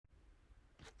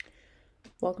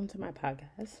Welcome to my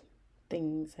podcast.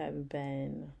 Things have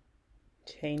been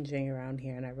changing around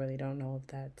here, and I really don't know if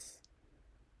that's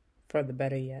for the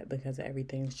better yet because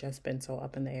everything's just been so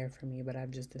up in the air for me. But I've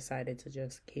just decided to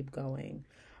just keep going.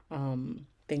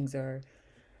 Things are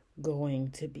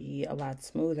going to be a lot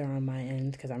smoother on my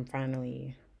end because I'm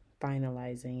finally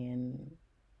finalizing and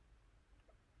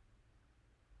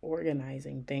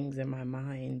organizing things in my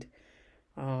mind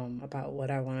about what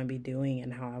I want to be doing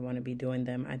and how I want to be doing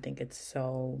them. I think it's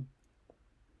so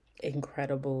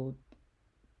incredible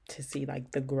to see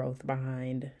like the growth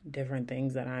behind different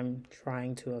things that I'm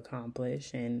trying to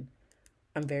accomplish. And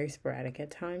I'm very sporadic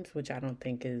at times, which I don't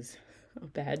think is a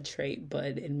bad trait,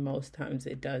 but in most times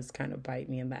it does kind of bite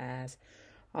me in the ass.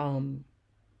 Um,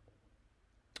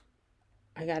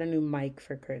 I got a new mic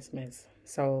for Christmas,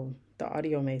 so the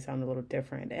audio may sound a little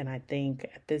different. And I think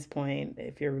at this point,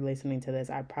 if you're listening to this,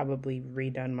 I probably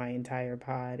redone my entire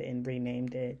pod and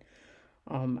renamed it.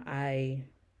 I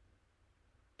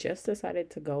just decided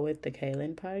to go with the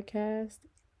Kaylin podcast.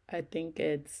 I think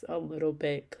it's a little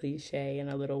bit cliche and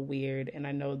a little weird, and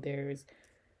I know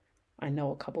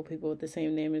a couple people with the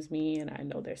same name as me, and I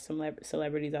know there's some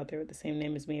celebrities out there with the same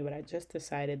name as me, but I just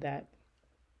decided that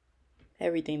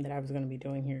everything that I was going to be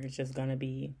doing here is just going to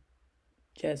be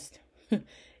just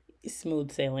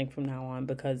smooth sailing from now on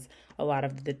because a lot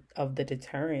of the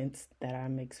deterrence that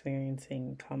I'm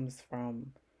experiencing comes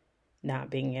from not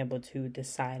being able to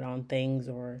decide on things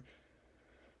or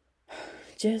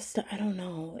just, I don't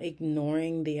know,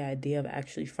 ignoring the idea of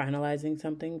actually finalizing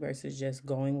something versus just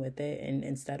going with it. And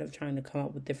instead of trying to come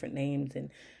up with different names and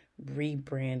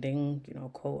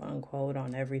rebranding, quote unquote,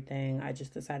 on everything, I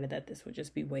just decided that this would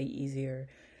just be way easier.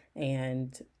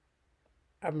 And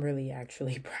I'm really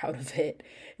actually proud of it.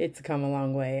 It's come a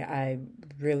long way. I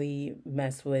really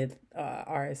mess with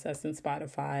RSS and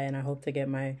Spotify, and I hope to get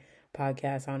my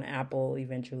podcast on Apple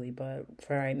eventually. But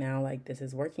for right now, like, this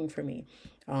is working for me.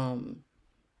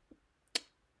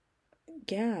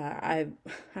 Yeah,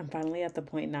 I'm finally at the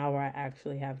point now where I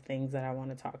actually have things that I want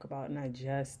to talk about, and I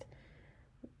just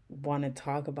want to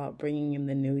talk about bringing in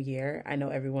the new year. I know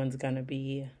everyone's going to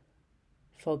be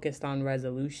focused on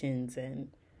resolutions and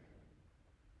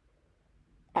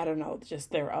I don't know,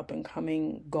 just their up and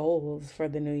coming goals for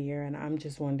the new year, and I'm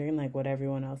just wondering like what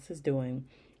everyone else is doing.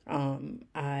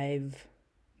 I've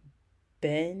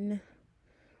been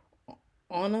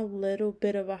on a little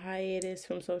bit of a hiatus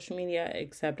from social media,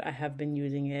 except I have been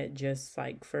using it just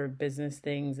like for business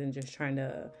things and just trying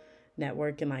to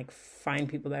network and like find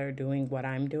people that are doing what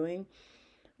I'm doing.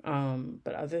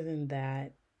 But other than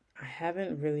that, I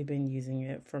haven't really been using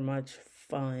it for much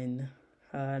fun.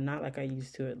 Not like I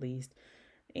used to at least.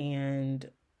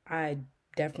 And I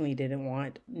definitely didn't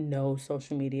want no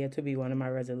social media to be one of my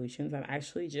resolutions. I'm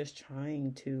actually just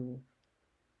trying to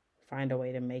find a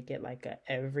way to make it like a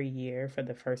every year for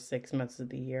the first 6 months of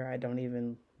the year. I don't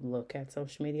even look at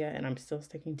social media and I'm still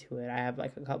sticking to it. I have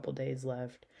like a couple days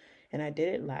left. And I did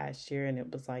it last year and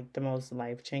it was like the most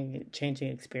life changing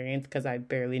experience because I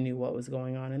barely knew what was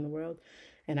going on in the world.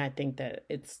 And I think that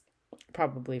it's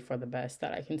probably for the best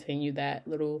that I continue that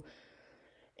little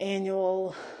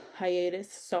annual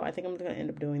hiatus. So I think I'm going to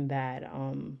end up doing that.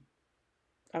 I'm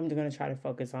going to try to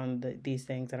focus on these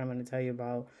things that I'm going to tell you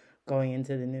about going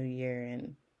into the new year,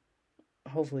 and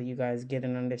hopefully you guys get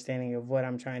an understanding of what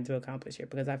I'm trying to accomplish here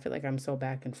because I feel like I'm so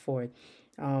back and forth.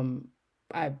 Um,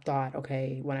 I thought,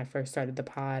 okay, when I first started the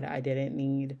pod, I didn't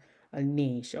need a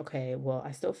niche. Okay, well,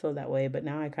 I still feel that way, but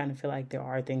now I kind of feel like there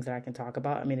are things that I can talk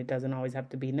about. I mean, it doesn't always have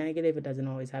to be negative. It doesn't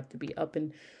always have to be up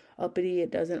and uppity.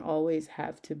 It doesn't always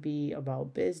have to be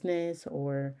about business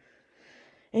or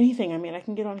anything. I mean, I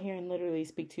can get on here and literally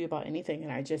speak to you about anything,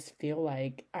 and I just feel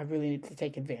like I really need to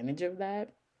take advantage of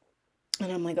that.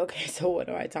 And I'm like, okay, so what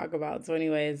do I talk about? So,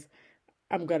 anyways,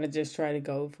 I'm gonna just try to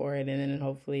go for it, and then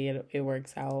hopefully it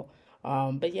works out.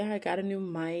 But yeah, I got a new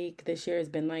mic. This year has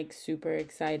been like super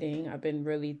exciting. I've been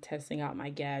really testing out my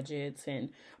gadgets and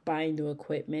buying new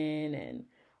equipment and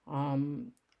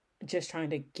um just trying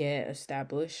to get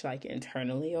established like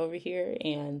internally over here.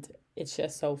 And it's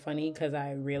just so funny because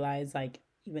I realize like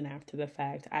even after the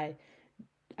fact, I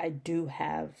do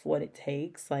have what it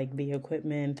takes, like the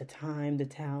equipment, the time, the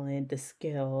talent, the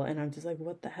skill. And I'm just like,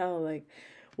 what the hell? Like,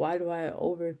 why do I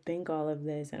overthink all of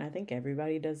this? And I think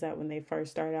everybody does that when they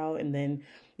first start out. And then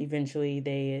eventually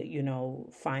they,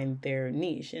 find their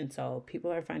niche. And so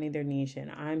people are finding their niche and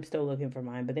I'm still looking for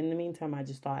mine. But in the meantime, I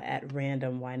just thought at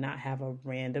random, why not have a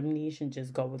random niche and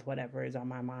just go with whatever is on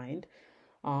my mind?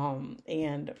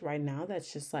 And right now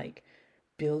that's just like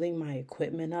building my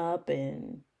equipment up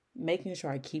and making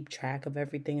sure I keep track of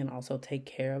everything and also take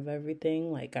care of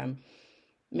everything. Like I'm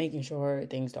making sure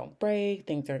things don't break,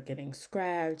 things aren't getting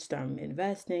scratched. I'm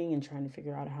investing and trying to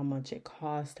figure out how much it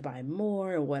costs to buy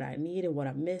more and what I need and what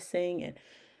I'm missing and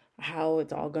how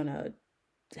it's all gonna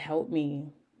help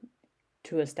me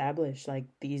to establish like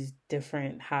these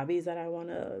different hobbies that I want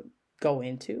to go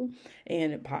into.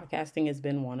 And podcasting has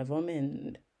been one of them.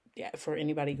 And yeah, for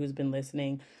anybody who's been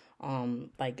listening,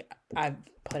 like I've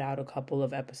put out a couple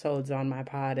of episodes on my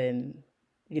pod and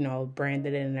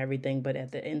branded it and everything, but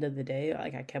at the end of the day,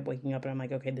 like I kept waking up and I'm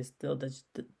like, okay, this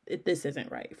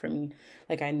isn't right for me.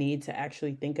 Like I need to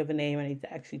actually think of a name, I need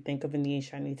to actually think of a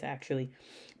niche, I need to actually,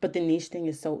 but the niche thing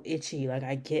is so itchy. Like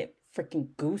I get freaking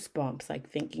goosebumps like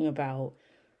thinking about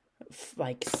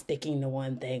like sticking to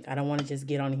one thing. I don't want to just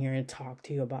get on here and talk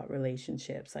to you about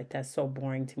relationships. Like that's so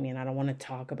boring to me, and I don't want to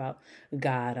talk about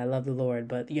God. I love the Lord,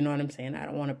 but you know what I'm saying? I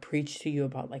don't want to preach to you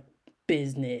about like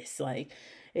business. Like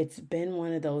it's been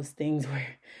one of those things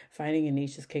where finding a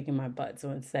niche is kicking my butt. So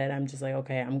instead, I'm just like,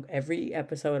 okay, I'm every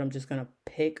episode I'm just going to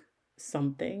pick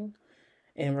something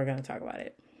and we're going to talk about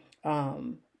it.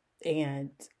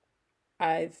 And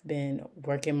I've been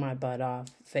working my butt off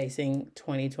facing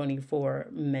 2024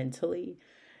 mentally,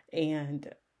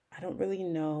 and I don't really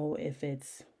know if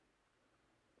it's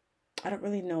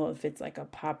like a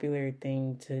popular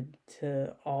thing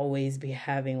to always be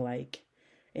having like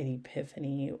an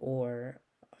epiphany, or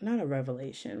not a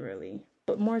revelation really,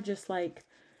 but more just like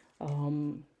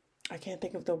I can't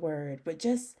think of the word, but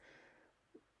just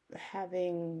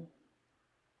having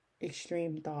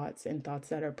extreme thoughts and thoughts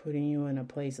that are putting you in a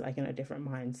place like in a different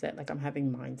mindset. Like I'm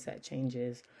having mindset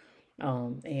changes.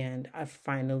 And I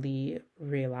finally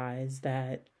realized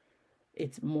that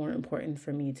it's more important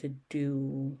for me to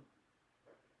do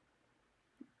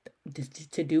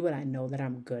what I know that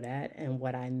I'm good at and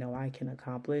what I know I can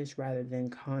accomplish, rather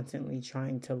than constantly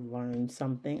trying to learn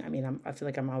something. I mean, I feel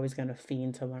like I'm always going to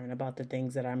fiend to learn about the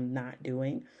things that I'm not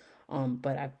doing.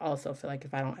 But I also feel like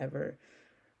if I don't ever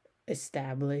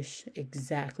establish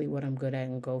exactly what I'm good at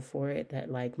and go for it,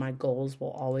 that like my goals will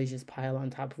always just pile on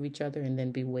top of each other and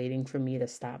then be waiting for me to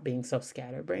stop being so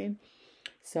scatterbrained.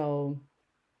 So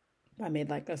I made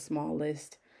like a small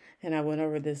list and I went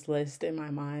over this list in my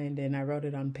mind and I wrote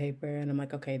it on paper and I'm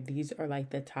like, okay, these are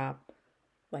like the top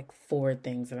like four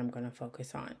things that I'm going to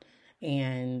focus on.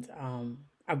 And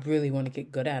I really want to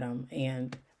get good at them.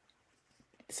 And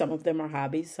some of them are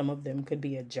hobbies, some of them could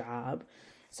be a job.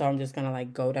 So I'm just going to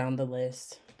like go down the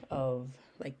list of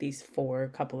like these four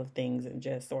couple of things and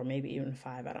just, or maybe even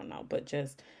five, I don't know, but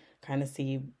just kind of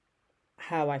see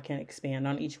how I can expand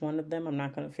on each one of them. I'm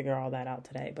not going to figure all that out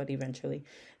today, but eventually.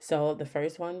 So the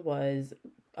first one was,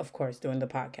 of course, doing the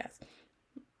podcast.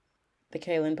 The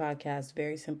Kaylin podcast,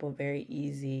 very simple, very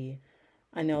easy.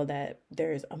 I know that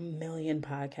there's a million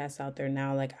podcasts out there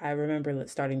now. Like I remember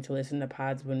starting to listen to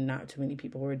pods when not too many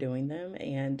people were doing them,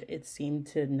 and it seemed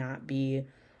to not be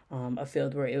a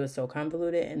field where it was so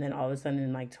convoluted. And then all of a sudden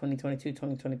in like 2022,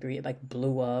 2023, it like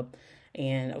blew up.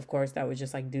 And of course, that was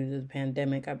just like due to the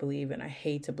pandemic, I believe. And I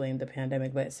hate to blame the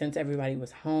pandemic, but since everybody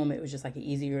was home, it was just like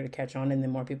easier to catch on. And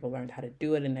then more people learned how to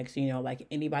do it. And next thing you know, like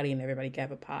anybody and everybody can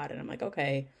have a pod. And I'm like,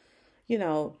 okay, you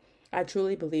know, I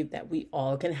truly believe that we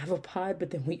all can have a pod,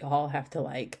 but then we all have to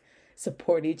like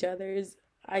support each other's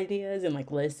ideas and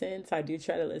like listen. So I do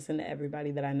try to listen to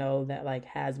everybody that I know that like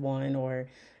has one, or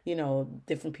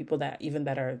different people that even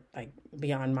that are like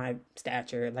beyond my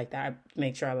stature, like that. I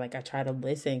make sure I try to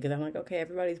listen, because I'm like, okay,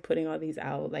 everybody's putting all these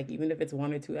out, like even if it's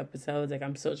one or two episodes, like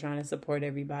I'm still trying to support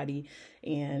everybody.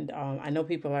 And I know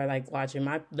people are like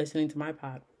listening to my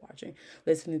pod,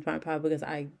 listening to my pod, because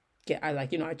I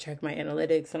check my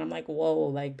analytics and I'm like, whoa,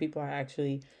 like people are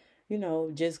actually,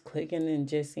 just clicking and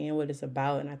just seeing what it's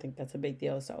about. And I think that's a big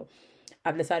deal. So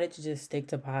I've decided to just stick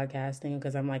to podcasting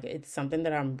because I'm like, it's something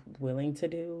that I'm willing to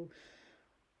do.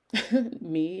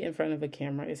 Me in front of a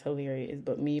camera is hilarious,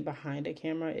 but me behind a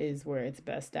camera is where it's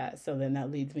best at. So then that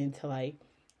leads me into like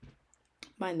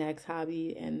my next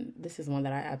hobby, and this is one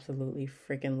that I absolutely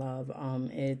freaking love.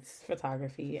 It's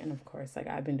photography, and of course, like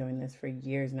I've been doing this for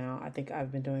years now. I think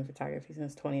I've been doing photography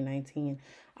since 2019.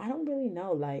 I don't really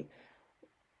know, like,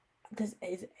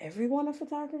 is everyone a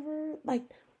photographer? Like,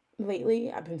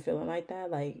 lately, I've been feeling like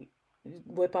that. Like,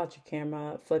 whip out your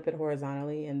camera, flip it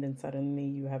horizontally, and then suddenly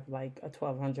you have like a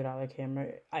 $1,200 camera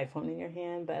iPhone in your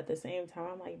hand. But at the same time,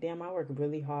 I'm like, damn, I work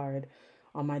really hard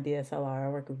on my DSLR. I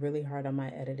work really hard on my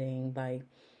editing. Like,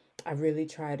 I really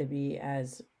try to be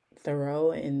as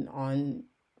thorough and on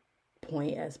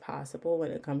point as possible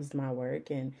when it comes to my work.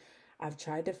 And I've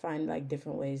tried to find like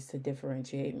different ways to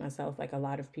differentiate myself. Like a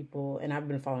lot of people, and I've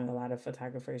been following a lot of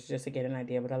photographers just to get an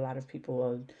idea, but a lot of people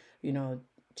will, you know,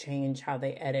 change how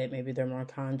they edit. Maybe they're more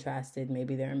contrasted.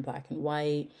 Maybe they're in black and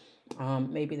white.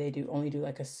 Maybe they only do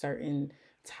like a certain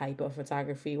type of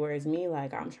photography. Whereas me,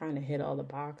 like, I'm trying to hit all the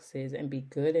boxes and be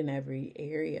good in every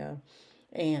area.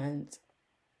 And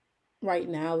right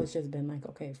now it's just been like,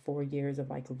 okay, 4 years of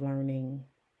like learning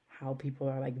how people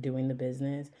are like doing the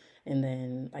business, and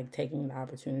then like taking the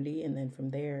opportunity, and then from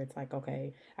there it's like,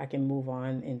 okay, I can move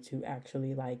on into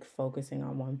actually like focusing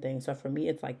on one thing. So for me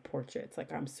it's like portraits.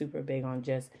 Like I'm super big on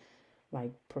just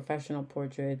like professional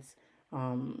portraits,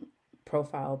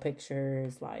 profile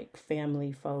pictures, like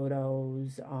family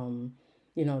photos,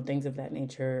 things of that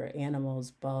nature,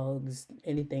 animals, bugs,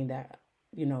 anything that,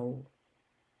 you know,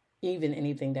 even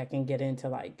anything that can get into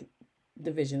like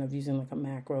the vision of using like a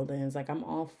macro lens. Like I'm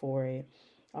all for it.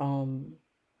 Um,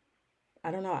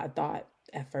 I don't know. I thought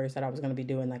at first that I was going to be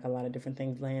doing like a lot of different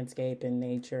things, landscape and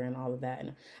nature and all of that.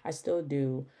 And I still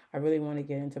do. I really want to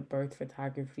get into birth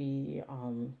photography,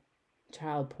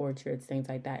 child portraits, things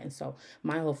like that. And so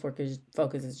my whole focus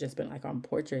has just been like on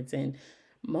portraits. And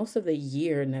most of the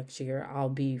year next year, I'll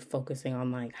be focusing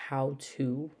on like how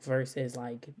to versus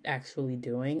like actually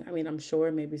doing. I mean, I'm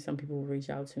sure maybe some people will reach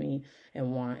out to me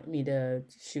and want me to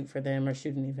shoot for them or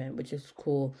shoot an event, which is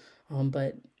cool.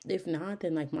 But if not,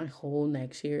 then like my whole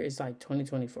next year is like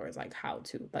 2024 is like how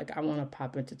to. Like I want to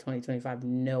pop into 2025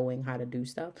 knowing how to do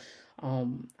stuff.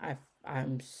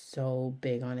 I'm so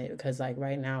big on it because like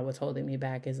right now what's holding me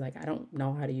back is like I don't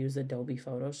know how to use Adobe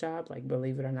Photoshop. Like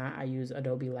believe it or not, I use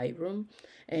Adobe Lightroom,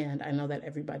 and I know that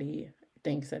everybody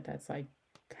thinks that that's like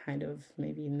kind of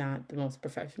maybe not the most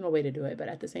professional way to do it, but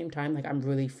at the same time like I'm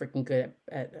really freaking good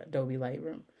at Adobe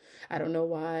Lightroom. I don't know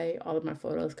why all of my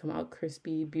photos come out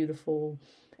crispy, beautiful.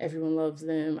 Everyone loves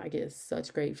them. I get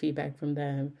such great feedback from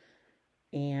them,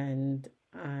 and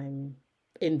I'm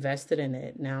invested in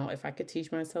it. Now, if I could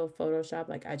teach myself Photoshop,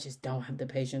 like I just don't have the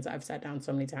patience. I've sat down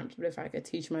so many times, but if I could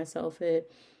teach myself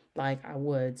it, like I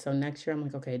would. So next year I'm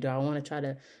like, okay, do I want to try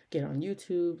to get on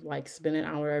YouTube, like spend an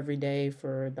hour every day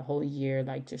for the whole year,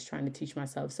 like just trying to teach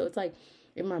myself. So it's like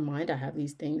in my mind I have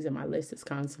these things and my list is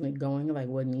constantly going like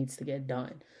what needs to get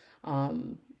done.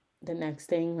 Um the next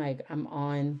thing, like I'm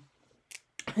on,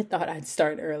 I thought I'd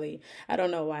start early. I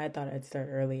don't know why I thought I'd start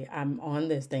early. I'm on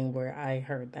this thing where I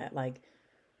heard that like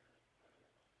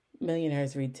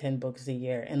millionaires read 10 books a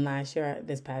year. And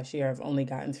this past year, I've only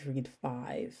gotten to read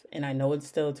five. And I know it's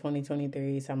still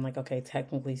 2023, so I'm like, okay,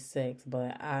 technically six,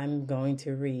 but I'm going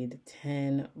to read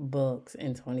 10 books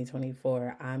in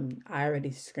 2024. I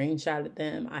already screenshotted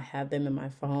them. I have them in my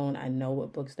phone. I know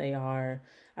what books they are.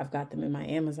 I've got them in my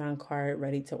Amazon cart,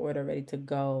 ready to order, ready to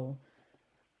go.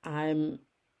 I'm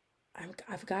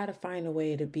I've got to find a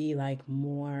way to be like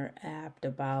more apt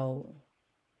about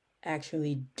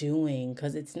actually doing,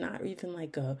 because it's not even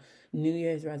like a New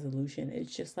Year's resolution.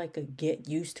 It's just like a get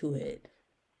used to it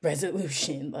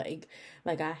resolution. Like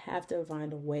I have to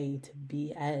find a way to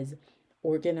be as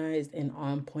organized and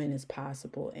on point as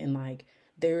possible. And like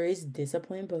there is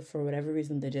discipline, but for whatever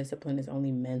reason the discipline is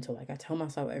only mental. Like I tell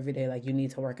myself every day like you need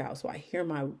to work out. So I hear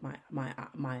my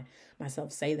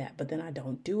myself say that, but then I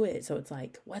don't do it. So it's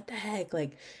like, what the heck?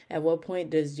 Like at what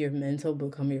point does your mental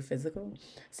become your physical?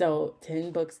 So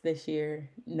 10 books this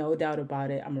year, no doubt about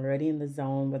it. I'm already in the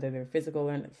zone, whether they're physical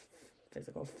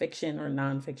fiction or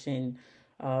nonfiction,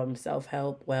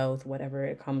 self-help, wealth, whatever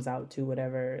it comes out to,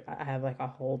 whatever. I have like a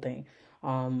whole thing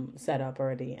set up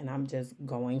already, and I'm just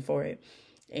going for it.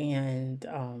 And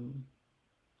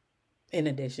in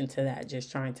addition to that,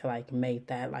 just trying to like make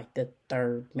that like the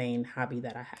third main hobby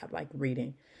that I have, like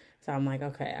reading. So I'm like,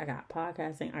 okay, I got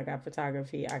podcasting, I got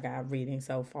photography, I got reading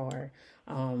so far.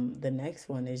 The next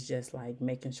one is just like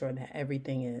making sure that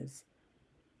everything is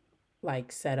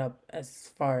like set up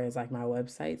as far as like my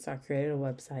website. So I created a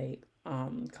website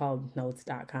called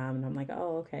notes.com, and I'm like,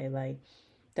 oh, okay, like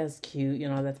that's cute. You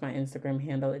know, that's my Instagram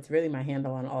handle. It's really my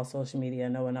handle on all social media.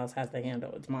 No one else has the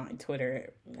handle. It's mine.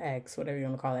 Twitter, X, whatever you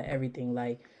want to call it, everything.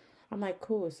 Like, I'm like,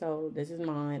 cool. So this is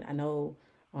mine. I know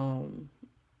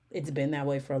it's been that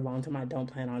way for a long time. I don't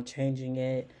plan on changing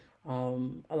it.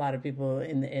 A lot of people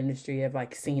in the industry have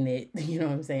like seen it. You know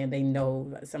what I'm saying? They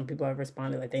know, some people have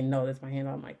responded like they know that's my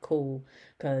handle. I'm like, cool.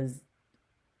 Because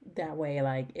that way,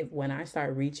 like if when I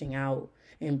start reaching out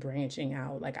and branching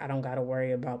out, like I don't gotta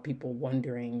worry about people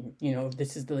wondering, you know, if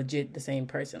this is legit the same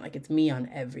person. Like it's me on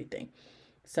everything.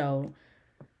 So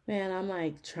man, I'm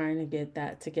like trying to get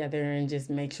that together and just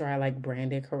make sure I like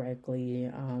brand it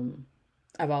correctly.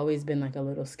 I've always been like a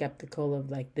little skeptical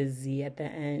of like the Z at the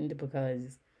end,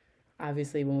 because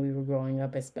obviously when we were growing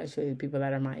up, especially the people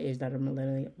that are my age that are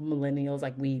millennials,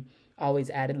 like we always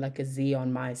added like a Z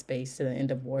on MySpace to the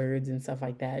end of words and stuff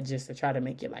like that just to try to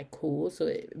make it like cool. So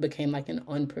it became like an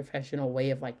unprofessional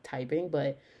way of like typing.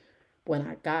 But when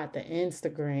I got the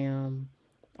Instagram,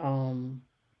 um,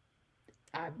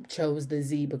 I chose the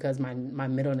Z because my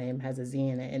middle name has a Z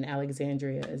in it, and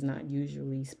Alexandria is not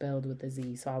usually spelled with a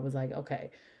Z. So I was like,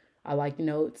 okay, I like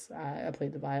notes. I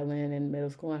played the violin in middle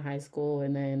school and high school,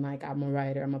 and then like I'm a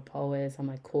writer, I'm a poet. So I'm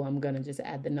like, cool, I'm gonna just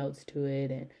add the notes to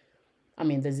it, and I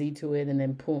mean the Z to it, and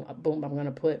then boom, boom, I'm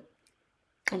gonna put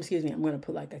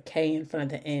like a K in front of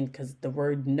the N because the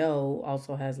word no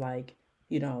also has like,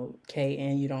 K,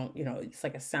 and you don't, it's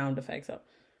like a sound effect. So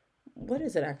what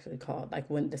is it actually called? Like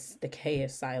when the K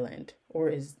is silent, or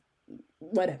is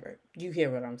whatever. You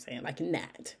hear what I'm saying? Like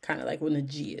nat, kind of like when the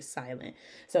G is silent.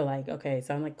 So like, okay,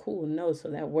 so I'm like, cool, no, so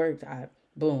that worked. I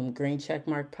boom, green check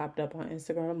mark popped up on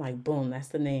Instagram. I'm like, boom, that's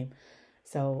the name.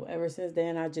 So ever since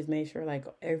then, I just made sure like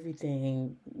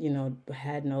everything,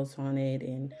 had notes on it,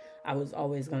 and I was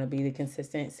always gonna be the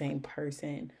consistent same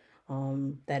person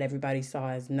that everybody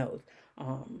saw as notes.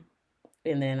 Um,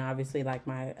 and then obviously like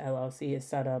my LLC is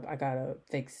set up. I gotta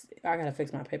fix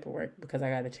my paperwork because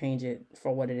I gotta change it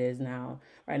for what it is now.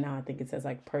 Right now I think it says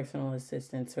like personal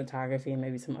assistance photography and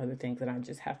maybe some other things, and I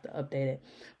just have to update it.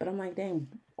 But I'm like, dang,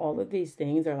 all of these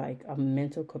things are like a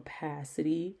mental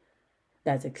capacity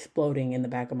that's exploding in the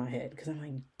back of my head because I'm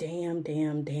like,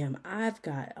 damn, I've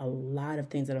got a lot of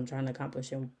things that I'm trying to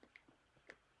accomplish in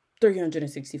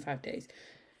 365 days.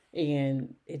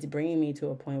 And it's bringing me to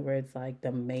a point where it's like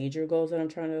the major goals that I'm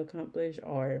trying to accomplish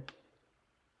are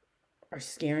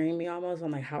scaring me almost.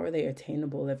 I'm like, how are they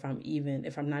attainable if I'm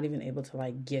not even able to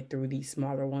like get through these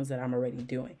smaller ones that I'm already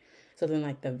doing? So then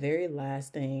like the very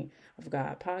last thing, I've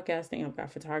got podcasting, I've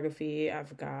got photography,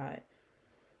 I've got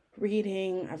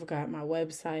reading, I've got my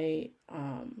website,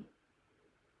 and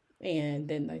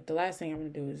then like the last thing I'm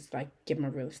gonna do is like get my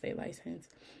real estate license.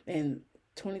 And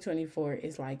 2024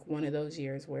 is like one of those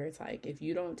years where it's like if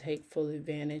you don't take full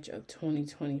advantage of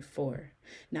 2024,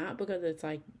 not because it's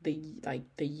like the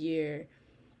year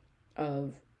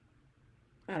of,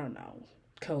 I don't know,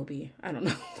 Kobe, I don't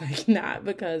know, like not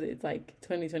because it's like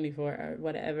 2024 or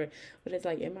whatever, but it's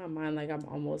like in my mind like I'm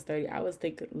almost 30. I was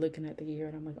looking at the year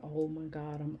and I'm like, oh my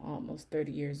god, I'm almost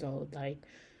 30 years old. Like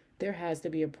there has to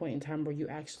be a point in time where you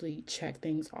actually check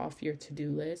things off your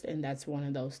to-do list, and that's one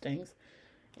of those things.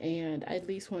 And I at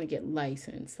least want to get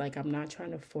licensed. Like I'm not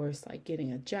trying to force like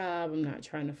getting a job. I'm not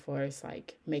trying to force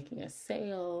like making a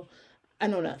sale. I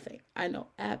know nothing. I know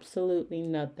absolutely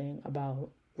nothing about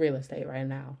real estate right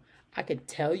now. I could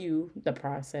tell you the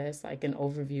process, like an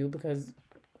overview, because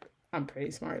I'm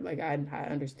pretty smart. Like I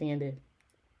understand it.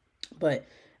 But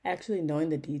actually knowing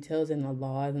the details and the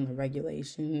laws and the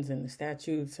regulations and the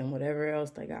statutes and whatever else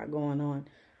they got going on,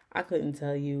 I couldn't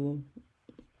tell you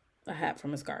a hat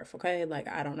from a scarf, okay? Like,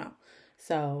 I don't know.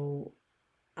 So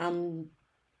I'm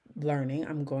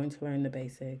I'm going to learn the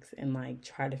basics and like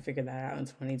try to figure that out in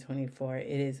 2024. It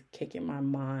is kicking my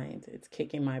mind, it's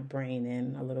kicking my brain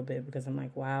in a little bit because I'm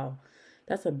like, wow,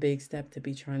 that's a big step to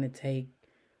be trying to take,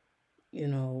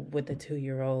 with a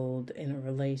 2-year old in a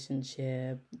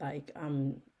relationship. Like,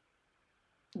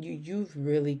 you've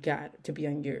really got to be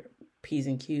on your P's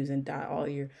and Q's and dot all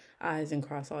your I's and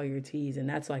cross all your T's. And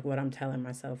that's like what I'm telling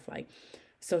myself. Like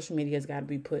social media's got to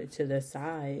be put to the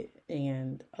side,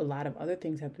 and a lot of other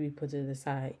things have to be put to the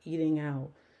side. Eating out,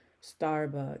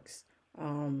 Starbucks,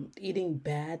 eating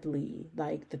badly,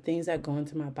 like the things that go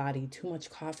into my body, too much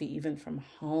coffee, even from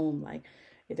home. Like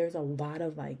there's a lot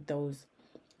of like those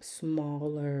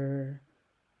smaller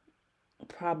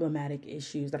problematic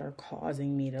issues that are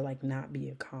causing me to like not be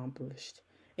accomplished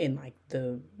in like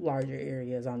the larger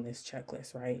areas on this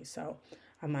checklist, right? So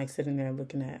I'm like sitting there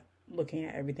looking at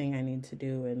everything I need to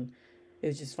do, and it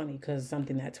was just funny because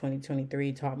something that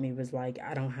 2023 taught me was like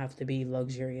I don't have to be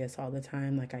luxurious all the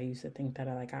time. Like I used to think that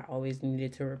I always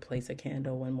needed to replace a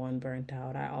candle when one burnt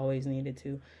out. I always needed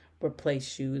to replace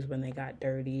shoes when they got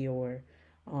dirty, or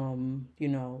you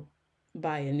know,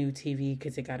 buy a new TV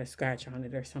because it got a scratch on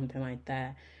it or something like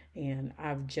that. And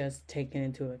I've just taken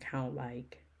into account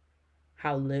like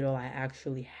how little I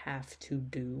actually have to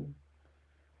do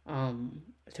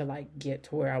to like get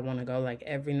to where I want to go. Like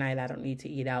every night I don't need to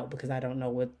eat out because I don't know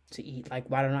what to eat. Like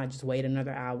why don't I just wait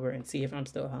another hour and see if I'm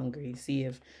still hungry, see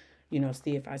if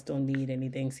I still need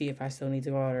anything, see if I still need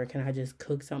to order, can I just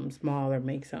cook something small or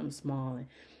make something small. And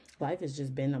life has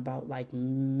just been about like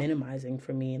minimizing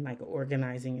for me and like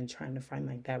organizing and trying to find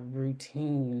like that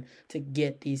routine to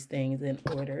get these things in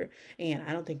order. And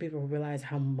I don't think people realize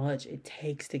how much it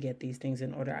takes to get these things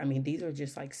in order. I mean, these are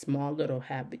just like small little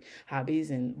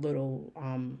hobbies and little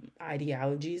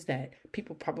ideologies that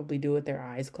people probably do with their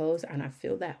eyes closed. And I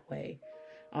feel that way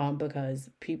because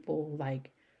people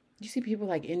like, you see people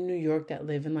like in New York that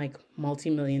live in like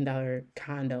multi-million dollar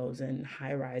condos and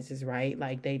high rises, right?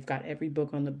 Like they've got every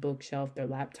book on the bookshelf, their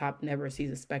laptop never sees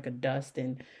a speck of dust,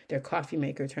 and their coffee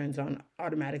maker turns on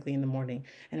automatically in the morning.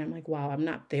 And I'm like, wow, I'm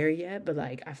not there yet, but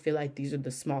like I feel like these are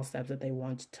the small steps that they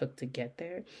once took to get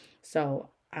there. So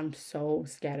I'm so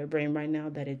scatterbrained right now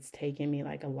that it's taken me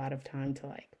like a lot of time to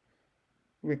like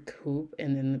recoup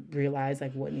and then realize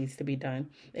like what needs to be done.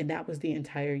 And that was the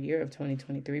entire year of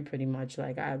 2023 pretty much.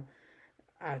 Like I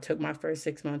took my first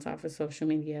 6 months off of social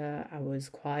media. I was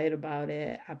quiet about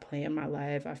it. I planned my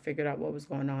life. I figured out what was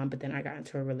going on, but then I got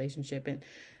into a relationship, and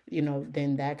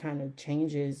then that kind of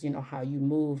changes, how you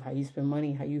move, how you spend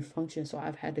money, how you function. So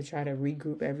I've had to try to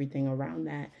regroup everything around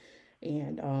that.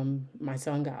 And my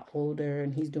son got older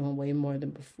and he's doing way more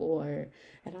than before.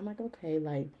 And I'm like, okay,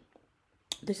 like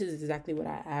this is exactly what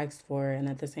I asked for, and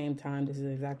at the same time this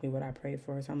is exactly what I prayed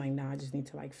for. So I'm like, nah, I just need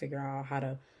to like figure out how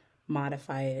to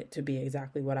modify it to be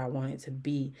exactly what I want it to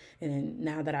be. And then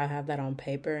now that I have that on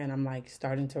paper and I'm like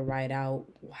starting to write out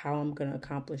how I'm gonna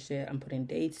accomplish it, I'm putting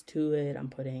dates to it, I'm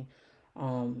putting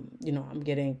I'm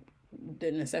getting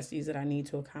the necessities that I need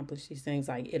to accomplish these things,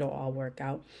 like it'll all work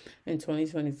out. And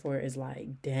 2024 is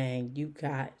like, dang, you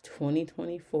got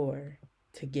 2024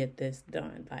 to get this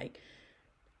done. Like,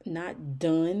 not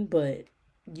done, but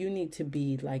you need to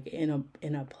be like in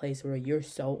a place where you're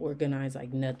so organized,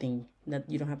 like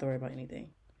you don't have to worry about anything.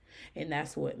 And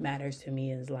that's what matters to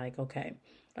me, is like, okay,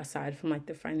 aside from like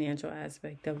the financial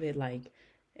aspect of it, like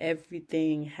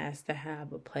everything has to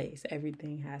have a place,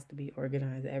 everything has to be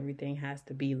organized, everything has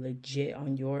to be legit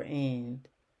on your end,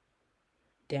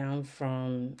 down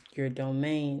from your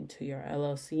domain to your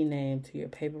LLC name to your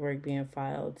paperwork being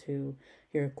filed to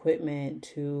your equipment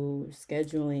to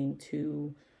scheduling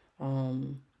to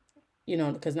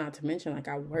because not to mention, like,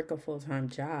 I work a full-time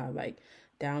job, like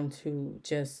down to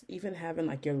just even having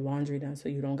like your laundry done so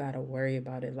you don't got to worry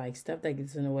about it, like stuff that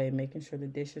gets in the way, making sure the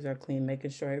dishes are clean,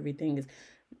 making sure everything is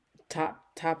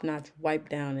top notch, wiped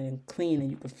down and clean,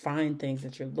 and you can find things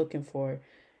that you're looking for.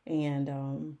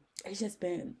 And it's just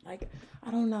been like,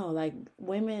 I don't know, like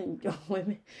women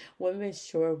women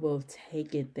sure will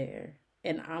take it there,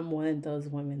 and I'm one of those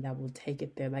women that will take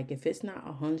it there. Like if it's not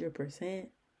 100%,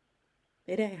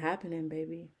 it ain't happening,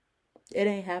 baby. It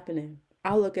ain't happening.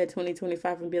 I'll look at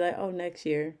 2025 and be like, oh, next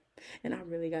year. And I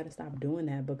really got to stop doing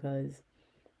that because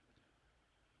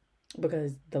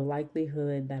the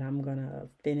likelihood that I'm going to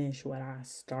finish what I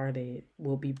started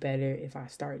will be better if I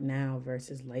start now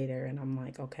versus later. And I'm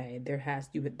like, okay, there has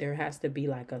to be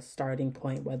like a starting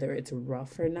point, whether it's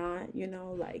rough or not,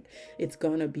 like it's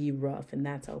going to be rough, and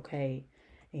that's okay.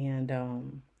 And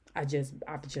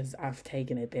I've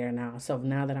taken it there now. So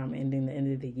now that I'm ending the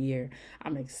end of the year,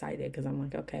 I'm excited because I'm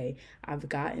like, okay, I've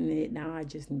gotten it. Now I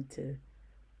just need to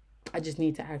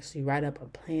actually write up a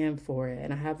plan for it.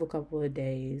 And I have a couple of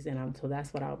days, and so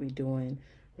that's what I'll be doing.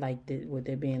 Like with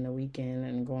it being the weekend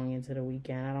and going into the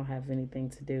weekend, I don't have anything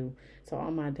to do. So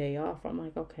on my day off, I'm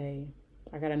like, okay,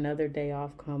 I got another day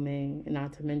off coming, and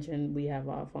not to mention we have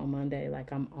off on Monday.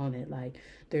 Like I'm on it. Like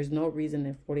there's no reason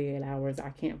in 48 hours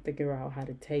I can't figure out how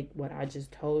to take what I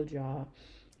just told y'all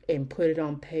and put it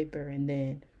on paper and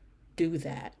then do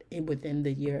that within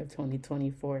the year of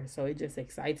 2024. So it just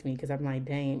excites me because I'm like,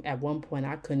 dang, at one point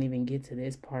I couldn't even get to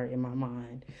this part in my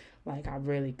mind. Like I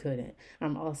really couldn't.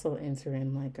 I'm also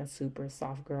entering like a super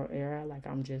soft girl era. Like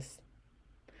I'm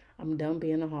done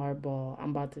being a hardball.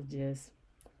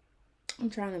 I'm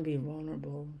trying to be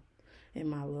vulnerable in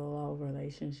my little old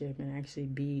relationship and actually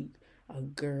be a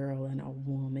girl and a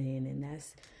woman, and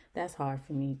that's hard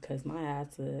for me because my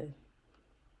ass would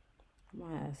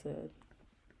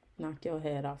knock your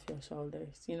head off your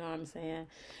shoulders. You know what I'm saying?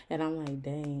 And I'm like,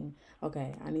 dang,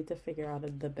 okay, I need to figure out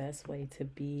the best way to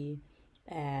be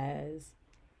as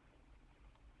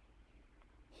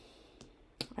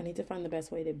I need to find the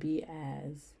best way to be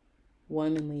as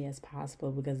womanly as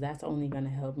possible, because that's only going to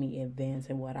help me advance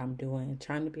in what I'm doing.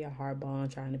 Trying to be a hardball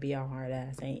and trying to be a hard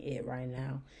ass ain't it right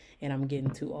now, and I'm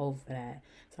getting too old for that.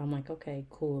 So I'm like, okay,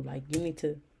 cool, like you need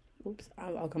to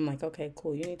I'm like, okay,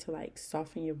 cool, you need to like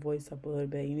soften your voice up a little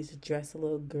bit, you need to dress a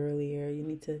little girlier, you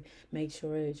need to make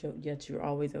sure that you're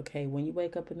always okay when you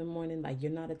wake up in the morning, like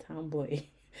you're not a tomboy.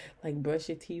 Like, brush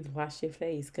your teeth, wash your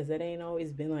face, because it ain't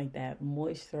always been like that.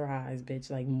 Moisturize, bitch,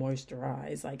 like,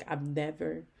 moisturize. Like, I've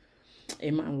never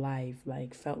in my life,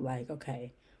 like, felt like,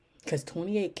 okay, because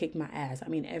 28 kicked my ass. I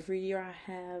mean, every year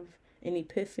I have an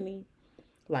epiphany,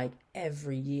 like,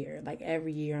 every year,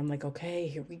 I'm like, okay,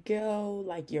 here we go.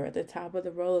 Like, you're at the top of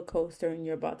the roller coaster and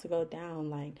you're about to go down.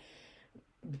 Like,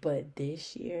 but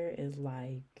this year is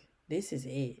like, this is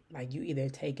it. Like, you either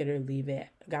take it or leave it.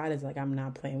 God is like, I'm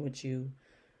not playing with you.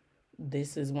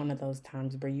 This is one of those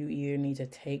times where you either need to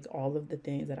take all of the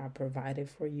things that I provided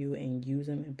for you and use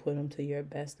them and put them to your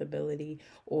best ability,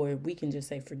 or we can just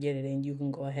say forget it and you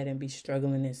can go ahead and be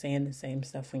struggling and saying the same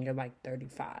stuff when you're like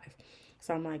 35.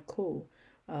 So I'm like, cool.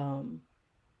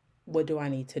 What do I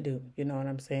need to do? You know what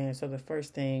I'm saying? So the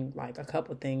first thing, like a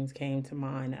couple things came to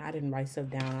mind. I didn't write stuff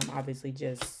down. I'm obviously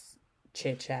just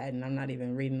chit chatting. I'm not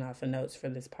even reading off of notes for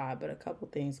this pod, but a couple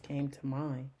things came to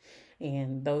mind.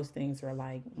 And those things were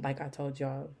like I told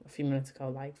y'all a few minutes ago,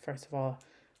 like, first of all,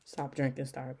 stop drinking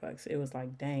Starbucks. It was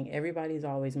like, dang, everybody's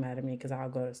always mad at me because I'll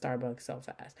go to Starbucks so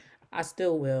fast. I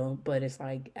still will, but it's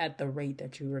like at the rate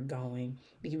that you were going,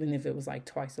 even if it was like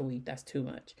twice a week, that's too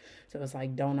much. So it's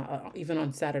like, don't, even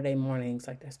on Saturday mornings,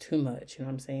 like, that's too much. You know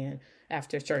what I'm saying?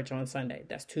 After church on Sunday,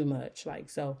 that's too much. Like,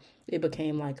 so it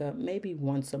became like a maybe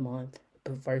once a month,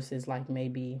 but versus like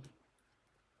maybe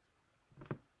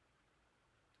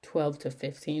 12 to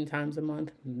 15 times a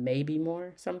month, maybe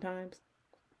more sometimes.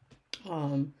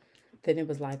 Then it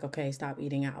was like, okay, stop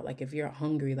eating out. Like, if you're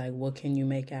hungry, like, what can you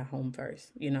make at home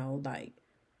first? You know, like,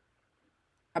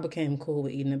 I became cool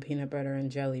with eating a peanut butter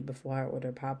and jelly before I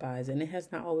ordered Popeyes, and it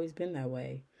has not always been that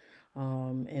way.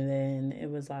 And then it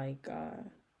was like,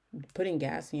 putting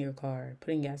gas in your car.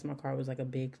 Putting gas in my car was like a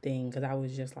big thing because I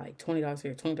was just like $20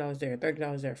 here, $20 there,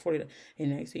 $30 there, $40.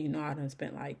 And next thing you know, I done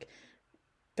spent like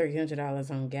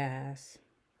 $300 on gas.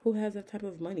 Who has that type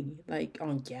of money? Like,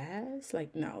 on gas?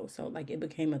 Like, no. So, like, it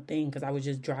became a thing because I was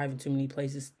just driving too many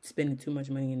places, spending too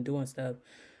much money and doing stuff,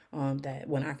 that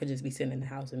when I could just be sitting in the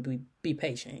house and be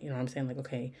patient. You know what I'm saying? Like,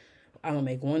 okay, I'm gonna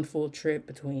make one full trip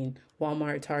between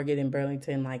Walmart, Target, and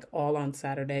Burlington, like, all on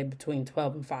Saturday between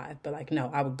 12 and 5. But, like,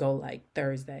 no, I would go like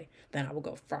Thursday, then I would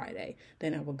go Friday,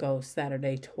 then I would go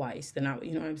Saturday twice. Then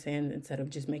you know what I'm saying? Instead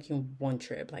of just making one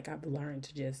trip, like, I've learned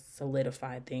to just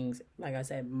solidify things, like I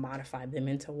said, modify them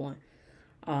into one.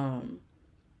 Um,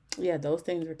 yeah, those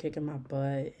things were kicking my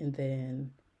butt. And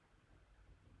then,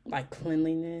 like,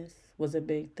 cleanliness was a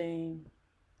big thing.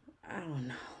 I don't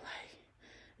know. Like,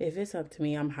 if it's up to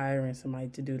me, I'm hiring somebody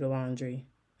to do the laundry.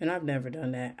 And I've never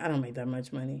done that. I don't make that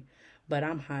much money. But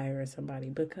I'm hiring somebody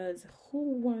because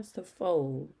who wants to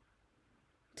fold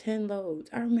 10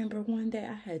 loads? I remember one day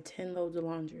I had 10 loads of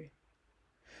laundry.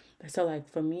 So, like,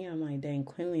 for me, I'm like, dang,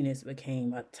 cleanliness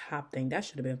became a top thing. That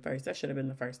should have been first. That should have been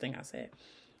the first thing I said.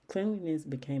 Cleanliness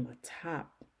became a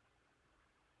top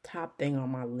thing on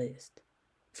my list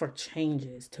for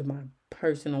changes to my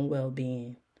personal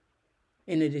well-being,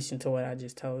 in addition to what I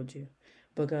just told you.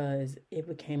 Because it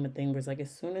became a thing where it's like,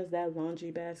 as soon as that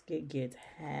laundry basket gets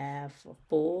half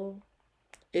full,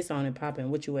 it's on and popping.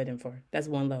 What you waiting for? That's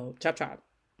one load. Chop, chop.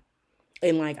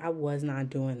 And, like, I was not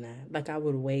doing that. Like, I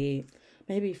would wait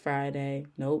maybe Friday.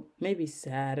 Nope. Maybe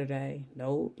Saturday.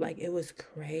 Nope. Like, it was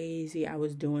crazy. I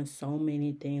was doing so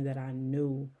many things that I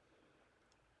knew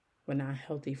were not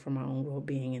healthy for my own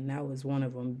well-being. And that was one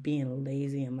of them, being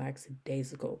lazy and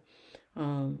lackadaisical.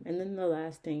 And then the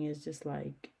last thing is just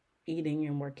like eating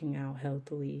and working out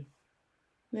healthily.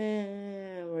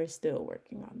 We're still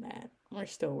working on that. We're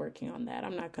still working on that.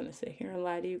 I'm not going to sit here and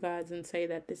lie to you guys and say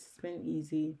that this has been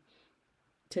easy.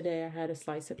 Today I had a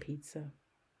slice of pizza.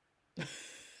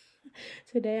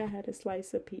 Today I had a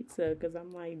slice of pizza because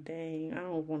I'm like, dang, I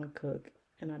don't want to cook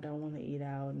and I don't want to eat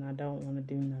out and I don't want to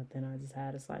do nothing. I just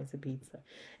had a slice of pizza.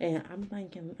 And I'm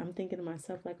thinking to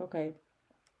myself, like, okay,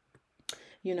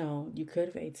 you know, you could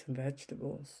have ate some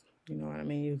vegetables. You know what I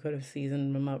mean? You could have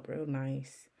seasoned them up real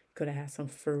nice. Could have had some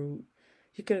fruit.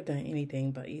 You could have done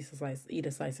anything but eat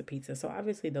a slice of pizza. So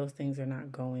obviously those things are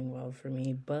not going well for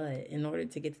me. But in order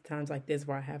to get to times like this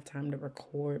where I have time to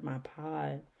record my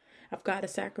pod, I've got to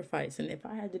sacrifice. And if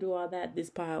I had to do all that, this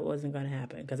pod wasn't going to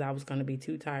happen because I was going to be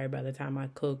too tired by the time I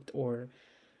cooked or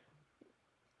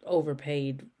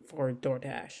overpaid for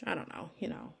DoorDash. I don't know. You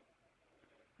know,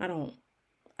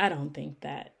 I don't think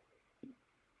that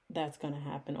that's going to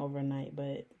happen overnight,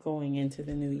 but going into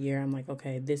the new year, I'm like,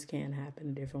 okay, this can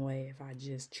happen a different way if I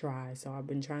just try. So I've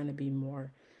been trying to be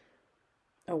more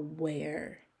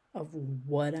aware of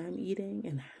what I'm eating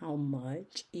and how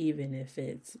much, even if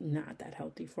it's not that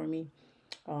healthy for me.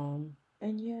 And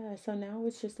yeah, so now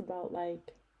it's just about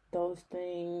like those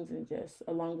things, and just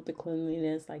along with the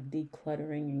cleanliness, like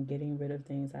decluttering and getting rid of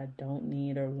things I don't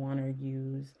need or want to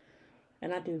use.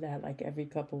 And I do that like every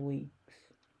couple weeks.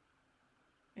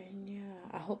 And yeah,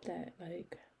 I hope that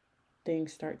like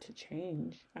things start to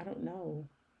change. I don't know.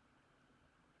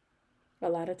 A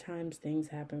lot of times things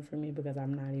happen for me because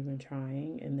I'm not even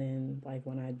trying. And then, like,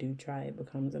 when I do try, it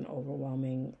becomes an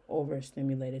overwhelming,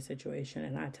 overstimulated situation.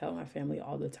 And I tell my family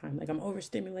all the time, like, I'm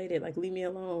overstimulated, like, leave me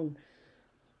alone.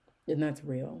 And that's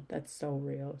real. That's so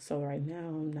real. So right now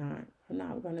I'm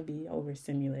not gonna be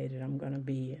overstimulated. I'm gonna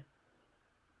be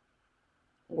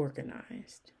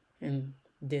organized and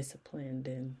disciplined,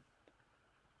 and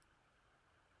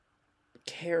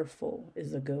careful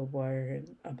is a good word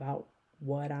about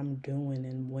what I'm doing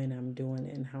and when I'm doing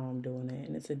it and how I'm doing it.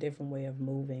 And it's a different way of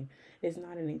moving. It's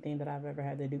not anything that I've ever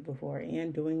had to do before.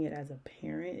 And doing it as a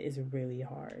parent is really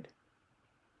hard.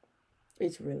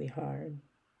 It's really hard.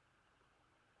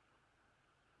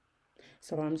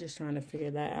 So I'm just trying to figure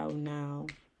that out now.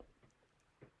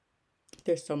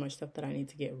 There's so much stuff that I need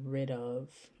to get rid of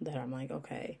that I'm like,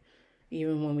 okay.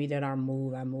 Even when we did our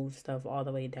move, I moved stuff all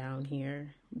the way down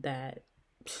here that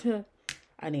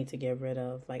I need to get rid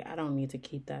of. Like, I don't need to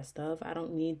keep that stuff. I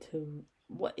don't need to.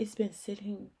 What? It's been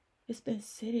sitting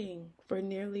for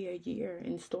nearly a year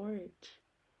in storage.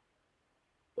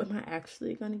 Am I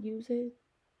actually going to use it?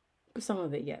 Some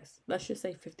of it, yes. Let's just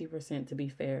say 50% to be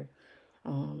fair.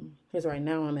 Because right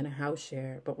now I'm in a house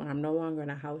share, but when I'm no longer in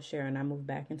a house share and I move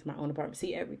back into my own apartment,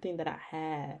 see, everything that I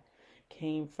had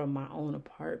came from my own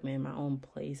apartment, my own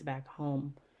place back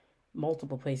home,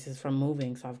 multiple places from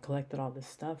moving. So I've collected all this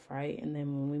stuff, right? And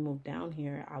then when we moved down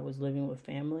here, I was living with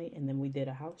family, and then we did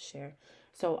a house share.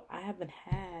 So I haven't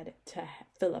had to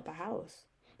fill up a house.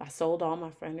 I sold all my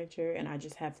furniture, and I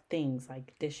just have things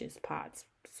like dishes, pots,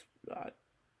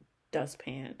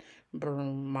 dustpan,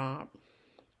 broom, mop,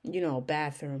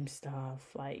 bathroom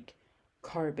stuff, like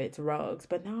carpets, rugs.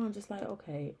 But now I'm just like,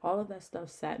 okay, all of that stuff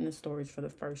sat in the storage for the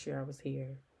first year I was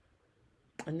here.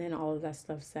 And then all of that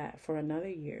stuff sat for another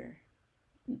year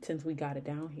since we got it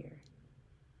down here.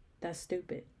 That's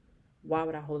stupid. Why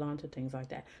would I hold on to things like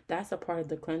that? That's a part of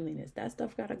the cleanliness. That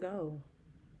stuff gotta go.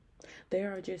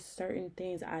 There are just certain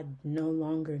things I no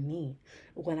longer need.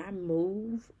 When I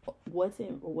move,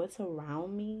 what's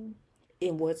around me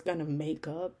and what's gonna make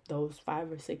up those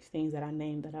 5 or 6 things that I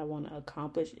named that I want to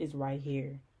accomplish is right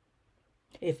here.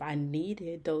 If I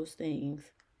needed those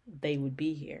things, they would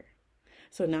be here.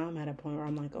 So now I'm at a point where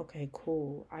I'm like, okay,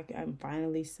 cool. I can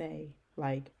finally say,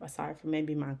 like, aside from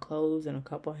maybe my clothes and a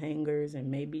couple hangers and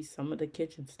maybe some of the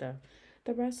kitchen stuff,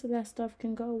 the rest of that stuff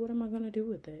can go. What am I gonna do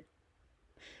with it?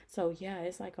 So yeah,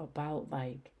 it's like about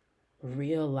like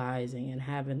realizing and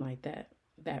having like that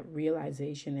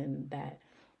realization and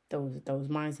those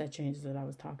mindset changes that I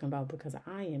was talking about, because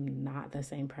I am not the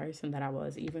same person that I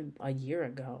was even a year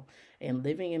ago. And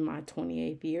living in my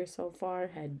 28th year so far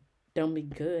had done me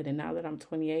good. And now that I'm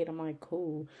 28, I'm like,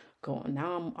 cool. Going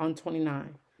now I'm on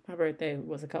 29. My birthday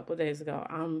was a couple of days ago.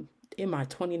 I'm in my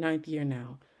 29th year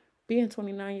now. Being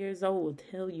 29 years old will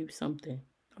tell you something.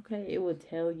 Okay, it will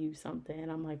tell you something. And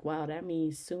I'm like, wow, that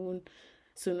means sooner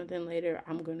than later,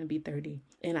 I'm going to be 30.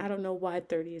 And I don't know why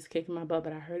 30 is kicking my butt,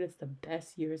 but I heard it's the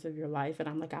best years of your life. And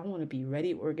I'm like, I want to be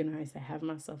ready, organized, to have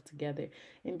myself together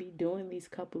and be doing these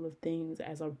couple of things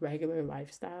as a regular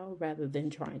lifestyle rather than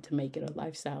trying to make it a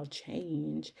lifestyle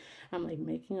change. I'm like,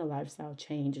 making a lifestyle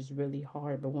change is really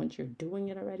hard. But once you're doing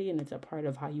it already and it's a part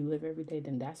of how you live every day,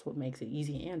 then that's what makes it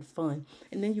easy and fun.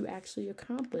 And then you actually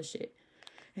accomplish it.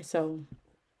 And so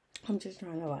I'm just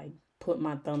trying to like put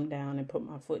my thumb down and put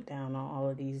my foot down on all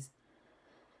of these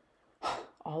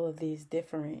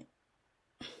different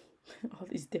all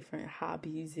these different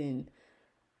hobbies and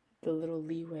the little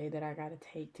leeway that I gotta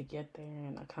take to get there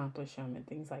and accomplish them and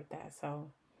things like that.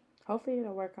 So hopefully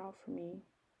it'll work out for me.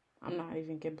 I'm not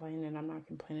even complaining. I'm not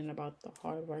complaining about the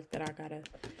hard work that I gotta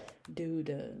do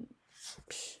to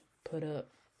put up.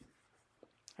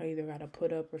 I either gotta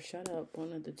put up or shut up,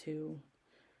 one of the two.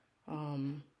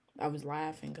 I was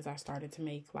laughing because I started to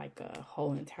make like a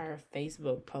whole entire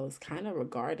Facebook post kind of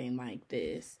regarding like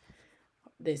this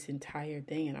entire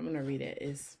thing, and I'm gonna read it.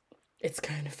 It's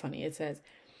kind of funny. It says,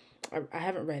 I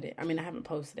haven't read it. I mean, I haven't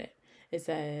posted it. It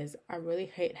says, I really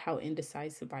hate how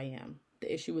indecisive I am.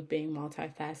 The issue with being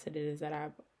multifaceted is that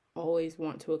I always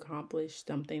want to accomplish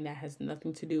something that has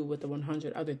nothing to do with the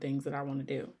 100 other things that I want to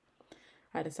do.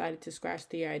 I decided to scratch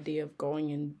the idea of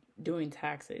going and doing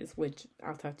taxes, which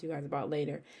I'll talk to you guys about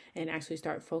later, and actually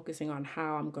start focusing on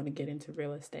how I'm going to get into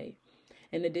real estate.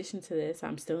 In addition to this,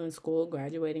 I'm still in school,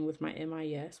 graduating with my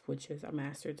MIS, which is a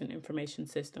Master's in Information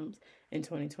Systems in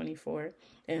 2024.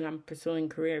 And I'm pursuing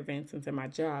career advancements in my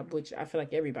job, which I feel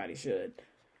like everybody should.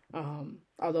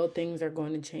 Although things are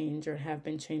going to change or have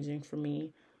been changing for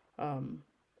me,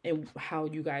 and how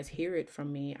you guys hear it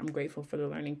from me, I'm grateful for the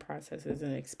learning processes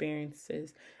and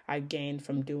experiences I gained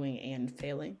from doing and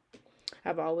failing.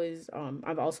 I've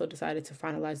also decided to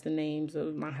finalize the names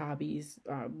of my hobbies,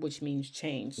 which means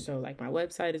change. So like my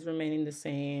website is remaining the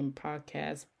same,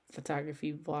 podcast,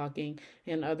 photography, vlogging,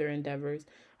 and other endeavors.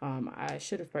 I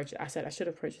should have purchased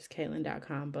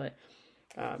Kaitlyn.com, but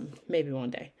maybe one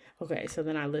day. Okay, so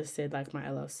then I listed like my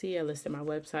LLC, I listed my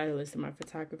website, I listed my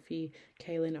photography,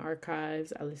 Kaitlyn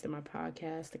Archives, I listed my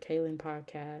podcast, the Kaitlyn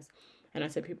Podcast, and I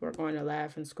said people are going to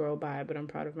laugh and scroll by, but I'm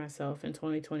proud of myself, and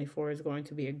 2024 is going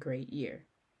to be a great year.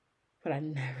 But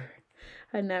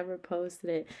I never posted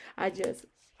it. I just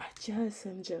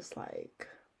am just like,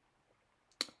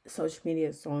 social media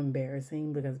is so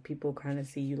embarrassing because people kind of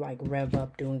see you like rev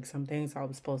up doing something. So I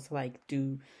was supposed to like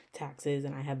do taxes,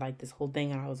 and I had like this whole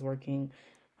thing, and I was working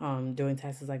doing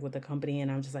taxes like with the company,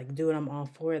 and I'm just like, dude, I'm all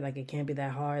for it. Like, it can't be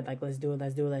that hard. Like, let's do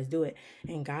it.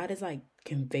 And God is like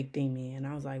convicting me, and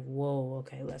I was like, whoa,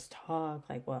 okay, let's talk.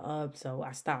 Like, what up? So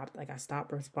I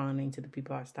stopped responding to the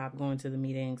people. I stopped going to the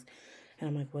meetings, and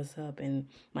I'm like, what's up? And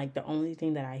like the only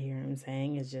thing that I hear him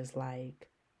saying is just like,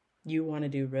 you want to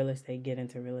do real estate, get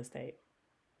into real estate.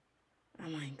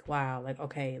 I'm like, wow, like,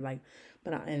 okay, like,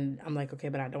 I'm like, okay,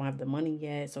 but I don't have the money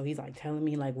yet. So he's like telling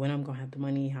me like when I'm going to have the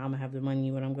money, how I'm going to have the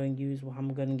money, what I'm going to use, how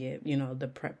I'm going to get,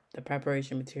 the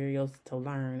preparation materials to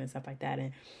learn and stuff like that.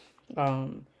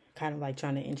 And, kind of like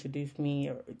trying to introduce me,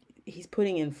 or he's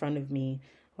putting in front of me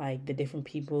like the different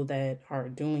people that are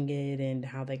doing it and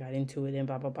how they got into it and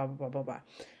blah, blah, blah, blah, blah, blah, blah.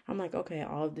 I'm like, okay,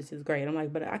 all of this is great. I'm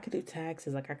like, but I could do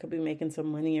taxes. Like, I could be making some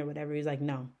money or whatever. He's like,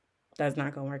 no, that's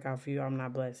not going to work out for you. I'm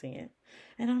not blessing it.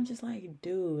 And I'm just like,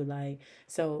 dude, like,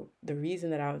 so the reason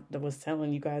that I was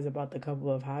telling you guys about the couple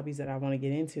of hobbies that I want to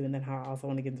get into, and then how I also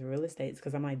want to get into real estate, is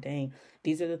because I'm like, dang,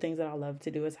 these are the things that I love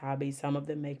to do as hobbies. Some of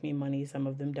them make me money, some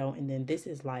of them don't. And then this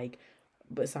is like,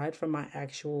 aside from my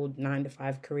actual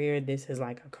 9-to-5 career, this is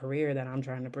like a career that I'm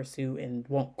trying to pursue and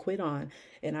won't quit on.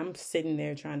 And I'm sitting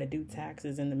there trying to do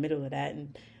taxes in the middle of that.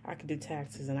 And I could do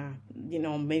taxes, and I,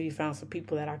 maybe found some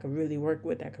people that I could really work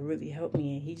with that could really help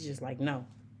me. And he's just like, no.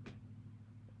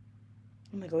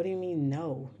 I'm like, what do you mean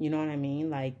no? You know what I mean?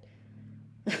 Like,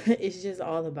 it's just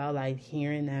all about like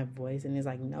hearing that voice. And it's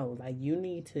like, no, like, you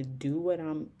need to do what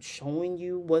I'm showing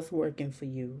you, what's working for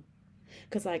you.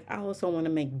 Because, like, I also want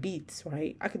to make beats,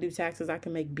 right? I could do taxes, I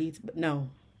can make beats, but no.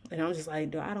 And I'm just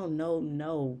like, I don't know,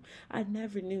 no. I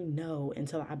never knew no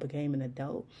until I became an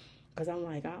adult. Because I'm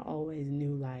like, I always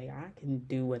knew, like, I can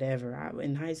do whatever.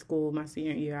 In high school, my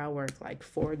senior year, I worked, like,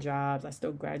 4 jobs. I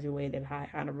still graduated high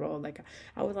honor roll. Like,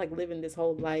 I was, like, living this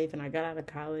whole life, and I got out of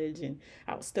college, and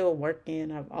I was still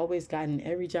working. I've always gotten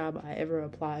every job I ever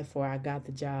applied for. I got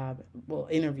the job,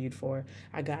 interviewed for.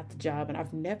 I got the job, and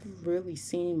I've never really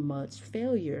seen much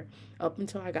failure up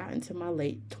until I got into my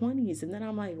late 20s. And then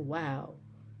I'm like, wow,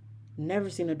 never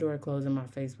seen a door close in my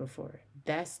face before.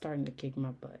 That's starting to kick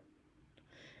my butt.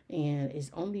 And it's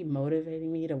only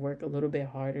motivating me to work a little bit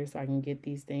harder so I can get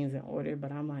these things in order.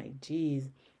 But I'm like, geez,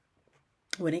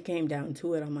 when it came down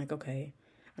to it, I'm like, okay,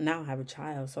 now I have a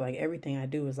child. So like everything I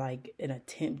do is like an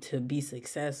attempt to be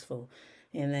successful.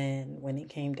 And then when it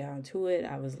came down to it,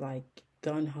 I was like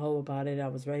gung-ho about it. I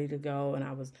was ready to go. And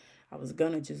I was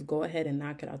going to just go ahead and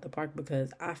knock it out the park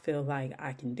because I feel like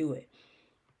I can do it.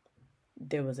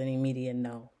 There was an immediate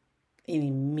no.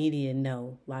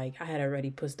 Like, I had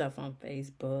already put stuff on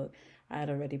Facebook. I had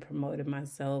already promoted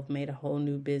myself, made a whole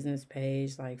new business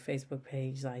page, like Facebook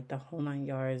page, like the whole 9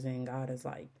 yards. And God is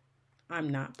like, I'm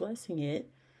not blessing it.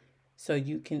 So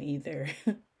you can either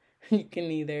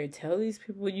tell these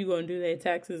people you're going to do their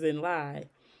taxes and lie,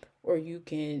 or you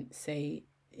can say,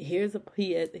 here's a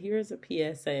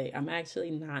PSA. I'm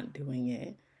actually not doing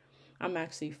it. I'm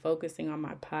actually focusing on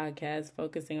my podcast,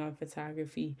 focusing on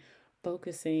photography,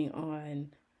 focusing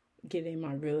on getting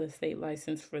my real estate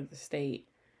license for the state,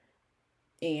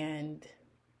 and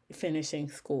finishing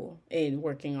school and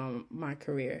working on my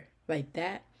career. Like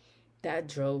that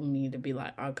drove me to be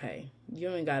like, okay, you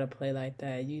ain't got to play like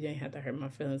that. You didn't have to hurt my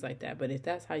feelings like that. But if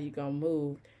that's how you gonna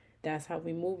move, that's how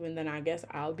we move. And then I guess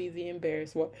I'll be the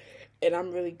embarrassed one. And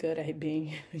I'm really good at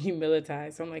being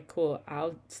humilitized. So I'm like, cool,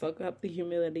 I'll soak up the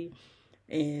humility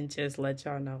and just let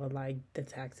y'all know like the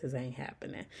taxes ain't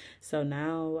happening. So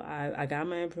now I got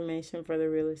my information for the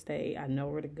real estate. I know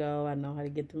where to go. I know how to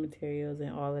get the materials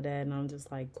and all of that. And I'm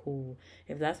just like, cool.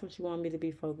 If that's what you want me to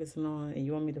be focusing on, and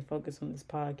you want me to focus on this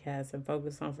podcast and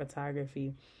focus on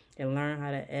photography and learn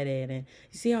how to edit, and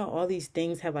you see how all these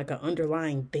things have like an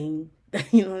underlying thing.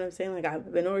 You know what I'm saying? Like,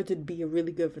 in order to be a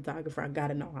really good photographer, I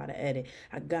gotta know how to edit.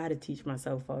 I gotta teach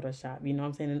myself Photoshop. You know what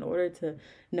I'm saying? In order to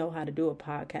know how to do a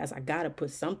podcast, I gotta put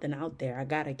something out there. I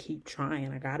gotta keep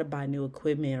trying. I gotta buy new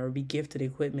equipment or be gifted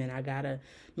equipment. I gotta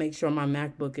make sure my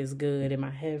MacBook is good and my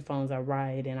headphones are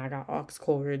right, and I got aux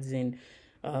cords and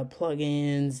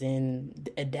plugins and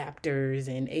adapters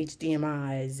and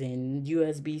HDMI's and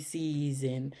USB-C's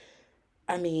and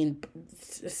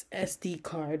SD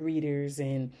card readers,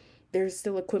 and there's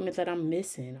still equipment that I'm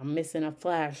missing. I'm missing a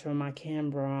flash for my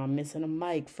camera. I'm missing a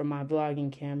mic for my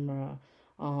vlogging camera.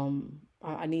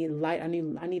 I need light. I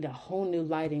need a whole new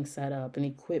lighting setup and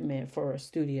equipment for a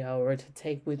studio, or to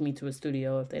take with me to a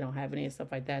studio if they don't have any and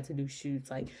stuff like that to do shoots.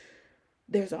 Like,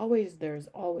 there's always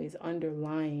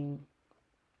underlying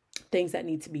things that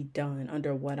need to be done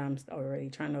under what I'm already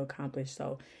trying to accomplish.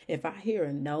 So if I hear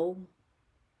a no,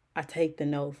 I take the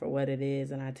no for what it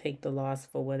is, and I take the loss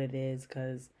for what it is,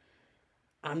 because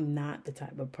I'm not the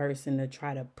type of person to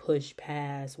try to push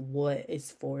past what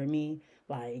is for me.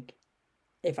 Like,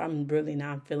 if I'm really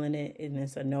not feeling it and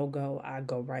it's a no-go, I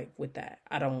go right with that.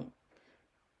 I'm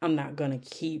not going to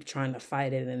keep trying to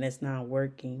fight it and it's not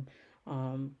working.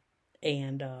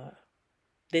 And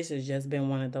this has just been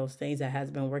one of those things that has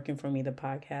been working for me. The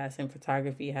podcast and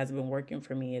photography has been working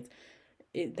for me.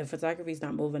 The photography is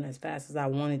not moving as fast as I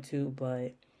wanted to,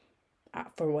 but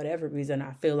for whatever reason,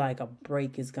 I feel like a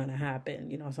break is going to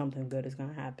happen. You know, something good is going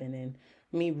to happen. And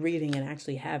me reading and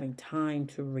actually having time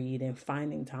to read and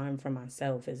finding time for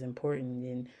myself is important.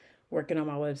 And working on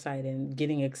my website and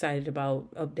getting excited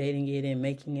about updating it and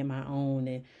making it my own.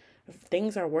 And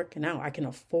things are working out. I can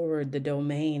afford the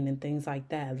domain and things like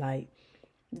that. Like,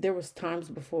 there was times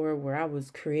before where I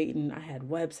was creating, I had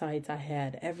websites, I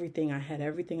had everything I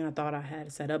thought I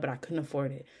had set up, but I couldn't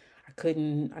afford it. I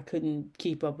couldn't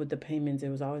keep up with the payments. It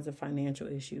was always a financial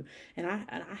issue.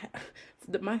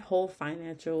 My whole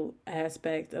financial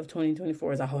aspect of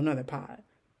 2024 is a whole nother pod.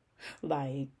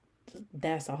 Like,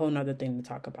 that's a whole nother thing to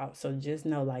talk about. So just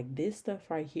know, like, this stuff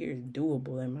right here is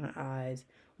doable in my eyes,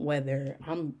 whether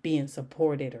I'm being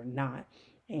supported or not.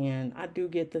 And I do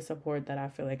get the support that I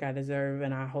feel like I deserve,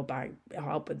 and I hope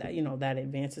that, you know, that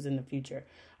advances in the future.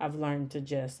 I've learned to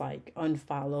just like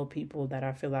unfollow people that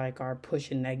I feel like are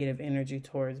pushing negative energy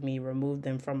towards me, remove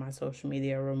them from my social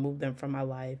media, remove them from my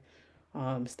life,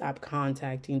 stop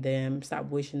contacting them, stop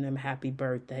wishing them happy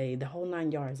birthday, the whole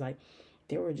 9 yards. Like,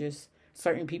 there were just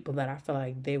certain people that I feel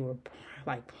like they were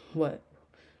like what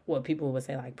people would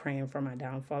say, like praying for my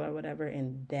downfall or whatever,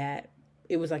 and that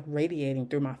it was like radiating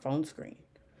through my phone screen.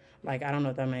 Like, I don't know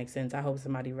if that makes sense. I hope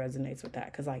somebody resonates with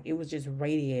that, because like it was just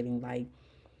radiating. Like,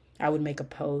 I would make a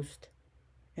post,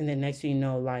 and then next thing you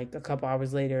know, like a couple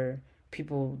hours later,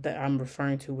 people that I'm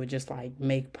referring to would just like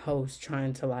make posts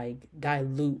trying to like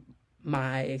dilute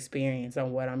my experience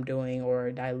on what I'm doing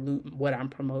or dilute what I'm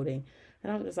promoting.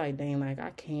 And I'm just like, dang, like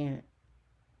I can't.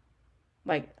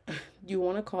 Like, you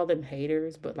want to call them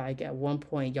haters, but like at one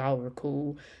point y'all were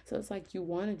cool. So it's like you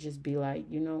want to just be like,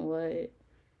 you know what?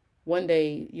 One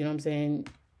day, you know what I'm saying?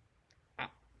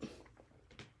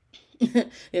 You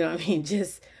know what I mean?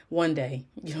 Just one day,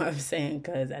 you know what I'm saying?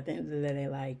 Because at the end of the day,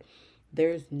 like,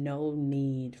 there's no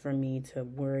need for me to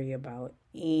worry about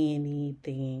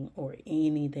anything or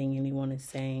anything anyone is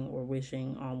saying or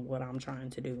wishing on what I'm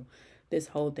trying to do. This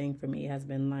whole thing for me has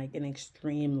been like an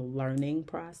extreme learning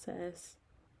process.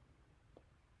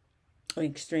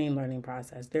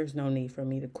 There's no need for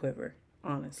me to quiver,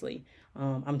 honestly.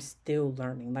 I'm still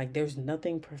learning. Like, there's no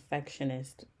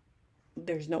perfectionism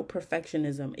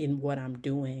in what I'm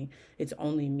doing. It's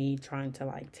only me trying to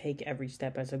like take every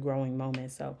step as a growing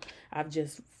moment. So I've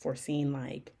just foreseen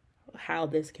like how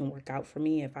this can work out for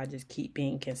me if I just keep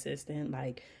being consistent.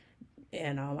 Like,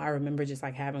 and I remember just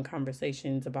like having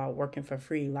conversations about working for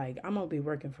free. Like, I'm gonna be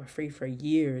working for free for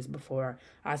years before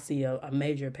I see a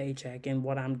major paycheck in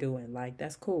what I'm doing. Like,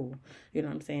 that's cool. You know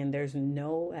what I'm saying? There's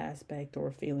no aspect or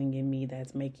feeling in me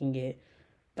that's making it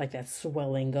like that's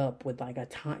swelling up with like a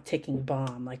ticking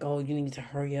bomb. Like, oh, you need to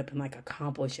hurry up and like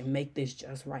accomplish and make this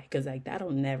just right. Because like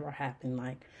that'll never happen.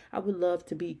 Like, I would love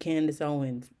to be Candace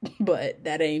Owens, but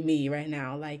that ain't me right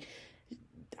now. Like,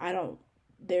 I don't.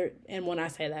 there, and when I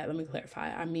say that, let me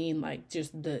clarify, I mean like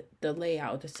just the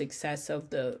layout, the success of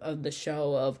the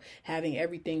show, of having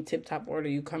everything tip top order.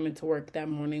 You come into work that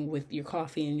morning with your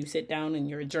coffee and you sit down and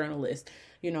you're a journalist.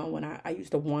 When I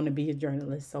used to want to be a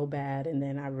journalist so bad, and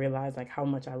then I realized like how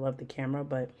much I love the camera.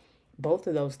 But both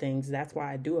of those things, that's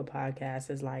why I do a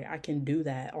podcast, is like I can do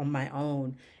that on my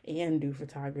own and do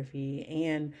photography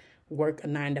and work a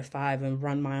 9 to 5 and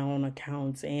run my own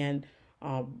accounts and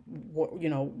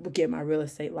get my real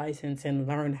estate license and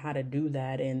learn how to do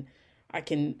that. And I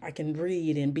can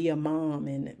read and be a mom,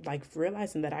 and like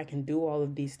realizing that I can do all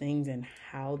of these things and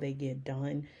how they get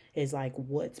done is like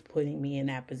what's putting me in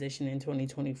that position in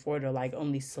 2024 to like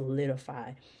only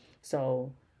solidify.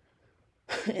 So,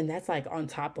 and that's like on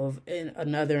top of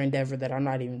another endeavor that I'm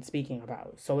not even speaking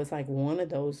about. So it's like one of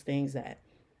those things that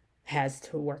has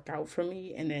to work out for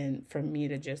me, and then for me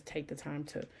to just take the time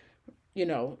to, you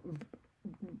know,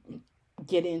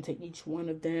 get into each one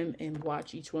of them and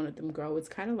watch each one of them grow. It's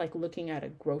kind of like looking at a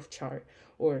growth chart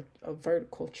or a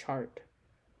vertical chart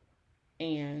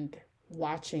and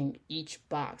watching each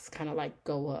box kind of like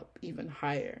go up even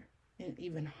higher and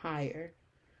even higher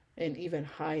and even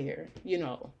higher,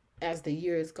 as the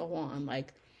years go on.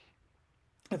 Like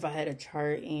if I had a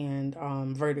chart and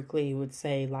vertically it would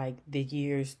say like the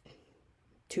years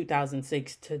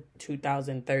 2006 to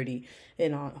 2030,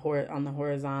 and on the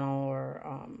horizontal,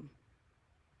 or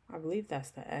I believe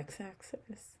that's the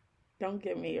x-axis. Don't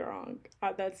get me wrong.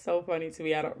 That's so funny to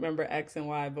me. I don't remember X and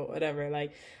Y, but whatever.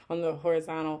 Like on the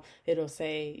horizontal, it'll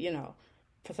say,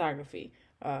 photography,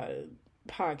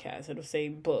 podcast. It'll say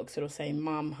books. It'll say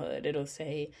momhood. It'll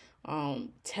say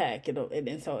tech.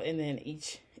 And then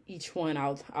each one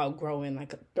I'll grow in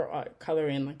like color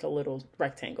in like a little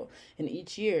rectangle. And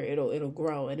each year it'll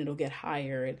grow and it'll get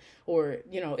higher, or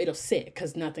it'll sit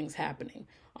because nothing's happening.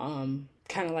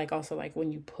 Kind of like also like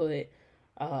when you put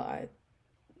when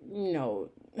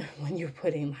you're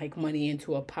putting like money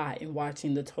into a pot and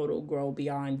watching the total grow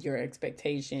beyond your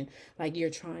expectation, like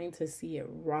you're trying to see it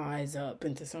rise up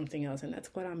into something else. And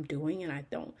that's what I'm doing. And I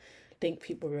don't think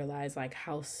people realize like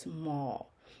how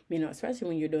small, especially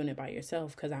when you're doing it by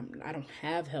yourself, because I don't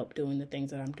have help doing the things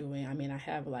that I'm doing. I mean, I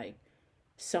have like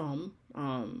some,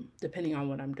 depending on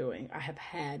what I'm doing. I have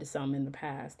had some in the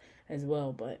past as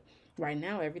well, but right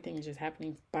now everything is just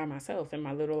happening by myself in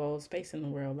my little old space in the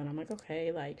world. And I'm like,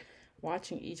 okay, like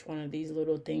watching each one of these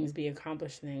little things be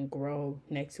accomplished and grow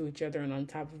next to each other and on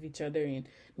top of each other, and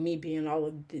me being all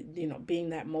of being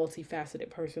that multifaceted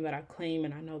person that I claim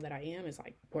and I know that I am, is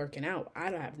like working out.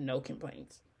 I don't have no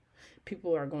complaints.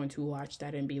 People are going to watch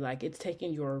that and be like, it's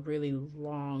taking you a really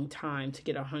long time to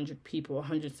get 100 people,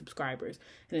 100 subscribers.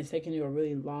 And it's taking you a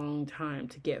really long time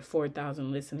to get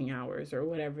 4,000 listening hours, or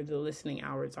whatever the listening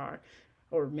hours are,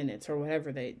 or minutes, or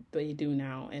whatever they do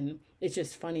now. And it's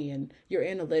just funny. And your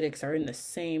analytics are in the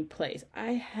same place.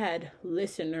 I had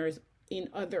listeners in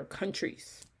other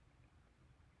countries.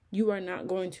 You are not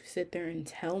going to sit there and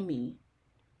tell me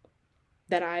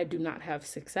that I do not have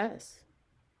success.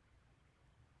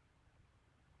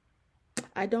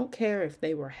 I don't care if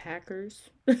they were hackers.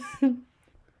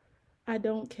 I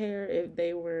don't care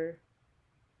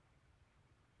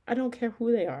I don't care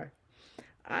who they are.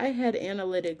 I had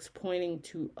analytics pointing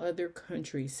to other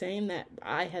countries, saying that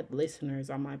I had listeners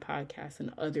on my podcast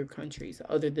in other countries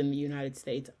other than the United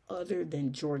States, other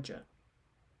than Georgia.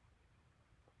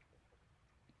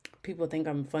 People think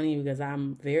I'm funny because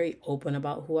I'm very open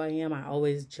about who I am. I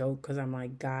always joke because I'm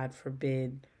like, God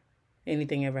forbid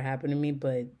anything ever happened to me,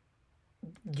 but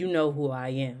you know who I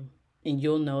am, and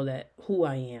you'll know that who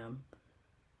I am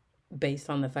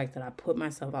based on the fact that I put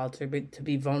myself out to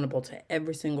be vulnerable to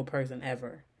every single person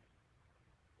ever.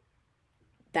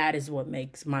 That is what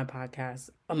makes my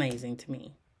podcast amazing to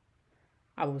me.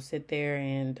 I will sit there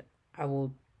and I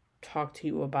will talk to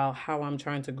you about how I'm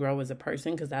trying to grow as a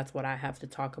person, because that's what I have to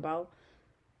talk about.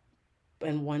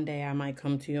 And one day I might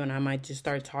come to you and I might just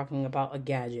start talking about a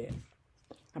gadget.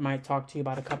 I might talk to you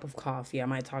about a cup of coffee. I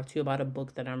might talk to you about a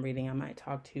book that I'm reading. I might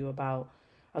talk to you about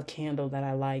a candle that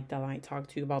I liked. I might talk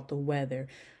to you about the weather.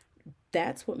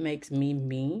 That's what makes me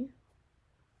me.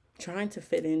 Trying to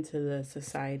fit into the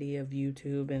society of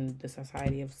YouTube and the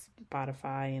society of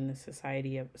Spotify and the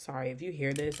society of, sorry, if you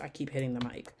hear this, I keep hitting the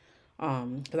mic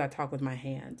because I talk with my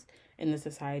hands. And the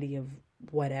society of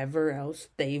whatever else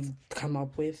they've come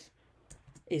up with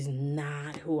is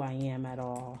not who I am at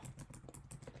all.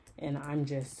 And I'm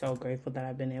just so grateful that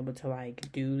I've been able to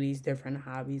like do these different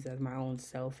hobbies as my own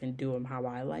self and do them how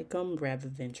I like them, rather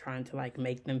than trying to like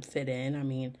make them fit in. I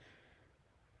mean,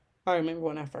 I remember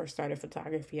when I first started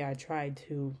photography, I tried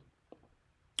to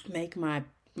make my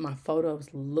photos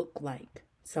look like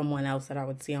someone else that I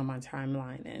would see on my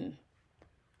timeline, and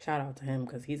shout out to him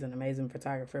because he's an amazing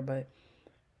photographer. But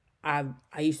I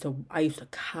used to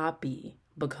copy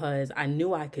because I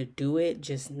knew I could do it,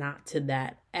 just not to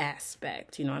that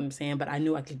aspect. You know what I'm saying? But I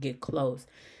knew I could get close.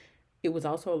 It was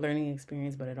also a learning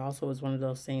experience, but it also was one of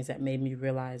those things that made me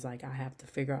realize like I have to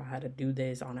figure out how to do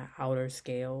this on an outer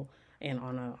scale and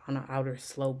on an outer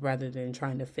slope rather than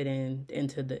trying to fit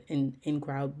into the in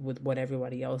crowd with what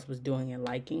everybody else was doing and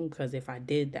liking. Because if I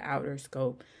did the outer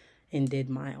scope and did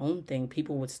my own thing,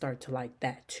 people would start to like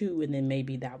that too, and then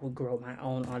maybe that would grow my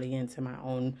own audience and my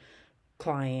own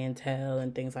clientele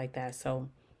and things like that. So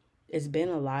it's been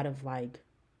a lot of like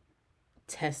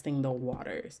testing the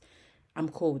waters. I'm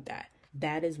cool with that.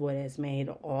 That is what has made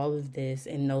all of this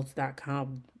in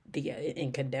Notes.com,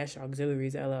 in Kadesh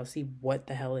Auxiliaries LLC, what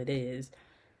the hell it is.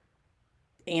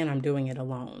 And I'm doing it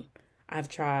alone. I've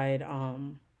tried, I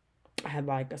had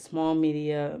like a small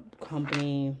media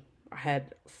company. I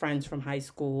had friends from high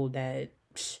school that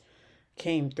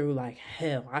came through like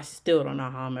hell. I still don't know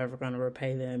how I'm ever going to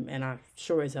repay them. And I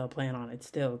sure as hell plan on it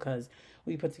still, because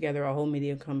we put together a whole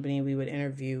media company. We would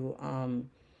interview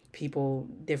people,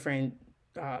 different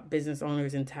business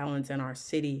owners and talents in our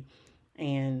city,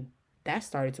 and that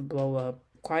started to blow up.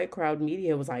 Quiet Crowd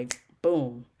Media was like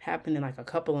boom, happened in like a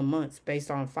couple of months based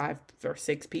on 5 or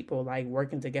 6 people like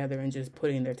working together and just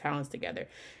putting their talents together.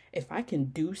 If I can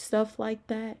do stuff like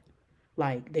that,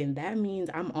 like then that means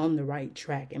I'm on the right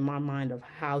track in my mind of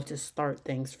how to start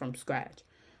things from scratch.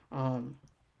 um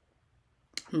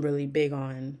I'm really big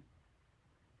on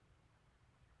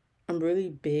I'm really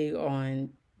big on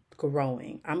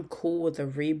growing. I'm cool with a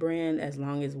rebrand as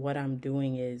long as what I'm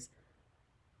doing is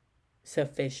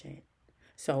sufficient.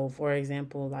 So, for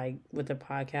example, like with the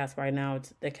podcast right now,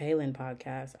 it's the Kaylin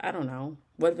podcast. I don't know.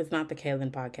 What if it's not the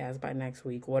Kaylin podcast by next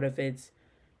week? What if it's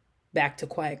back to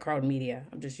Quiet Crowd Media?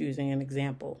 I'm just using an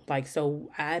example. Like, so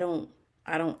I don't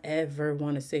ever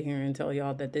want to sit here and tell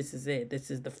y'all that this is it. This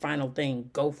is the final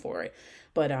thing. Go for it.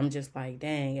 But I'm just like,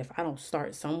 dang, if I don't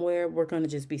start somewhere, we're going to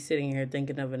just be sitting here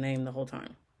thinking of a name the whole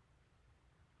time.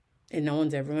 And no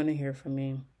one's ever going to hear from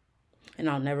me. And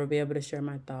I'll never be able to share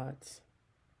my thoughts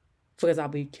because I'll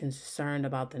be concerned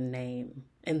about the name.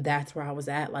 And that's where I was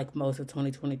at like most of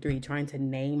 2023, trying to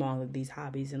name all of these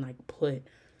hobbies and like put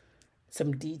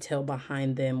some detail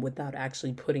behind them without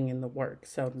actually putting in the work.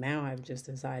 So now I've just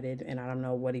decided, and I don't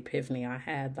know what epiphany I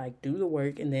had, like do the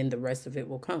work and then the rest of it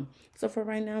will come. So for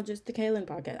right now, just the Kaylin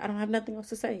podcast. I don't have nothing else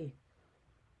to say.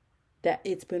 That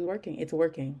it's been working. It's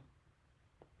working.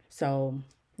 So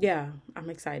yeah, I'm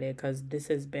excited because this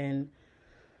has been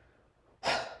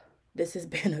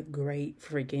a great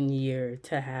freaking year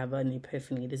to have an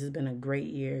epiphany. This has been a great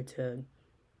year to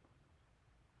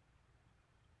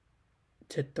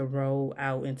throw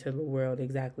out into the world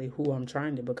exactly who I'm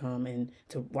trying to become, and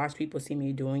to watch people see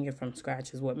me doing it from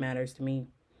scratch is what matters to me.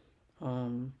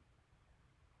 I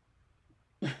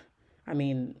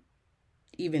mean,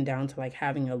 even down to like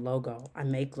having a logo. I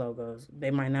make logos.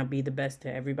 They might not be the best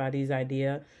to everybody's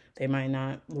idea. They might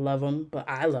not love them, but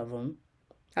I love them.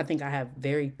 I think I have a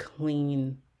very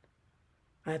clean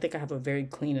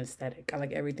aesthetic. I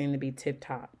like everything to be tip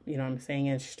top, you know what I'm saying?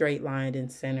 And straight lined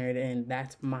and centered, and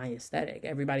that's my aesthetic.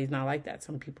 Everybody's not like that.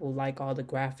 Some people like all the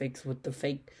graphics with the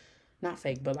fake, not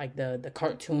fake, but like the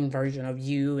cartoon version of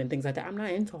you and things like that. I'm not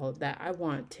into all of that. I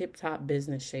want tip top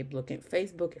business shape looking.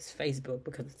 Facebook is Facebook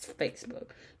because it's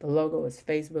Facebook. The logo is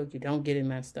Facebook. You don't get it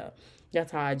messed up.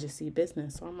 That's how I just see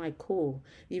business. So I'm like, cool.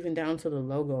 Even down to the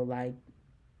logo, like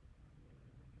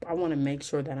I want to make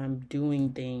sure that I'm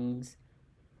doing things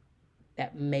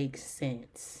that makes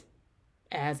sense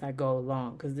as I go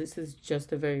along, because this is just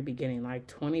the very beginning. Like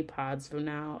 20 pods from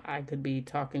now, I could be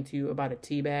talking to you about a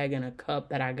tea bag and a cup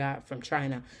that I got from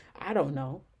China. I don't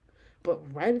know, but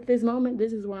right at this moment,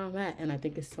 this is where I'm at, and I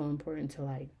think it's so important to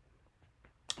like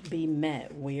be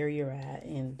met where you're at,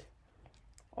 and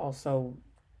also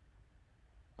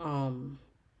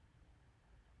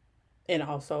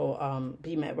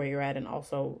be met where you're at, and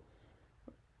also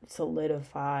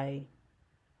solidify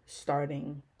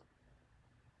starting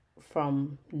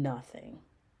from nothing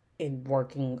and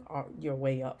working your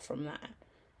way up from that.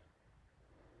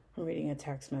 I'm reading a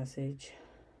text message.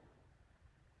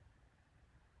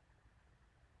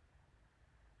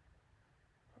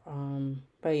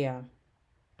 But yeah.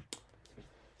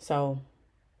 So,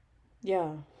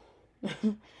 yeah.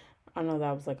 I know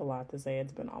that was like a lot to say.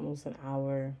 It's been almost an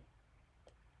hour.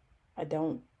 I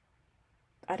don't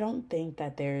think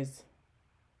that there's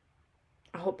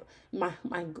I hope my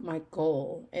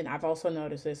goal, and I've also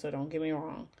noticed this, so don't get me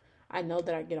wrong. I know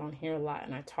that I get on here a lot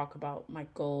and I talk about my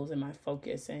goals and my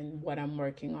focus and what I'm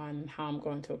working on and how I'm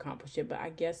going to accomplish it. But I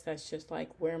guess that's just like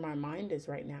where my mind is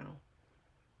right now.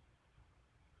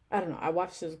 I don't know. I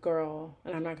watched this girl,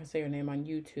 and I'm not going to say her name, on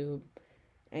YouTube,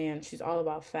 and she's all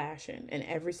about fashion. And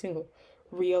every single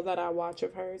reel that I watch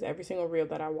of hers, every single reel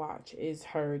that I watch is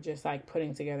her just like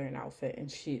putting together an outfit,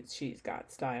 and she's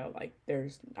got style like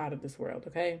there's out of this world,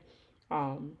 okay?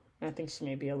 I think she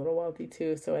may be a little wealthy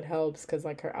too, so it helps because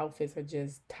like her outfits are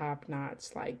just top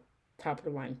notch, like top of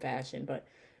the line fashion. But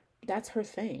that's her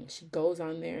thing. She goes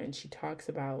on there and she talks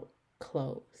about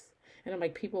clothes. And I'm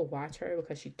like, people watch her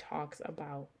because she talks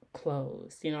about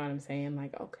clothes. You know what I'm saying?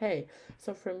 Like, okay.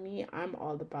 So for me, I'm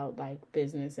all about like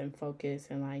business and focus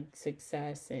and like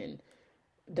success and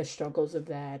the struggles of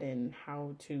that and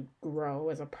how to grow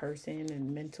as a person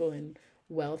and mental and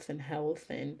wealth and health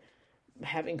and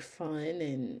having fun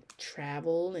and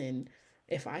travel. And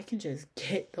if I can just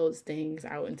get those things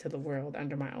out into the world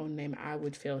under my own name, I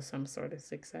would feel some sort of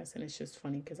success. And it's just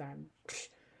funny because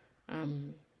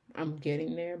um I'm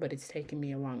getting there, but it's taken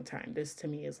me a long time. This to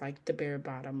me is like the bare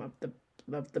bottom of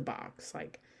the box,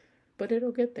 like, but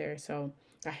it'll get there. So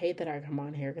I hate that I come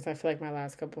on here because I feel like my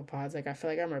last couple of pods, like I feel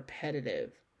like I'm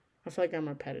repetitive.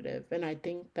 And I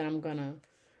think that I'm gonna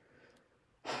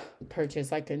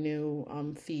purchase like a new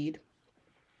feed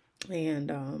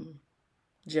and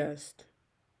just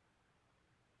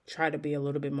try to be a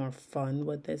little bit more fun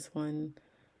with this one.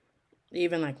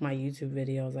 Even like my YouTube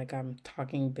videos, like I'm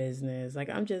talking business, like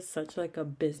I'm just such like a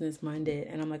business minded,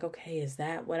 and I'm like, okay, is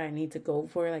that what I need to go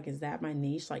for? Like, is that my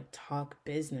niche? Like, talk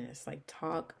business, like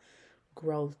talk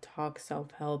growth, talk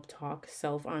self-help, talk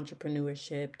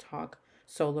self-entrepreneurship, talk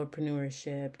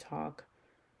solopreneurship, talk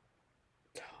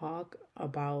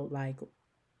about like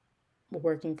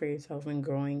working for yourself and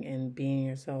growing and being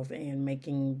yourself and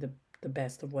making the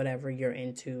best of whatever you're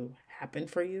into happen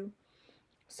for you.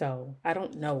 So I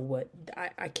don't know what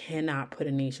I cannot put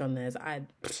a niche on this.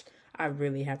 I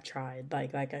really have tried.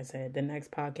 Like I said, the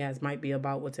next podcast might be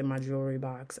about what's in my jewelry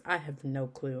box. I have no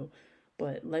clue.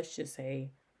 But let's just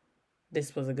say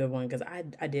this was a good one because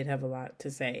I did have a lot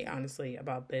to say, honestly,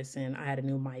 about this. And I had a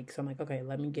new mic. So I'm like, okay,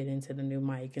 let me get into the new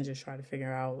mic and just try to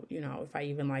figure out, if I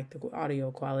even like the audio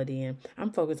quality. And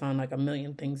I'm focused on like a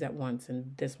million things at once.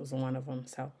 And this was one of them.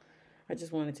 So I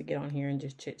just wanted to get on here and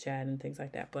just chit chat and things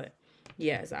like that. But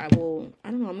yes, I will.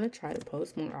 I don't know. I'm going to try to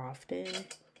post more often.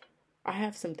 I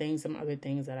have some other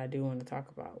things that I do want to talk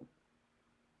about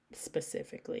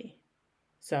specifically.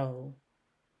 So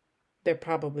they're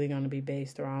probably going to be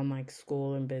based around like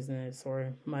school and business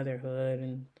or motherhood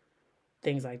and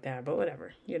things like that. But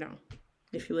whatever,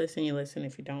 if you listen, you listen.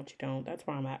 If you don't, you don't. That's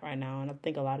where I'm at right now. And I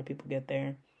think a lot of people get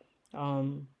there.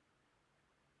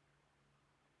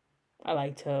 I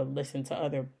like to listen to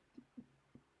other,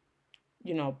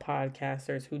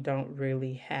 podcasters who don't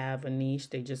really have a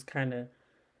niche. They just kind of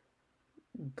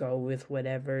go with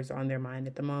whatever's on their mind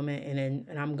at the moment.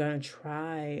 And I'm going to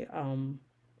try,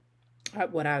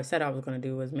 what I said I was going to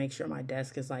do was make sure my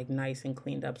desk is like nice and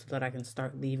cleaned up so that I can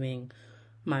start leaving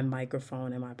my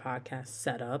microphone and my podcast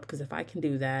set up. Because if I can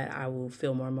do that, I will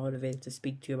feel more motivated to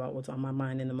speak to you about what's on my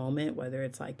mind in the moment, whether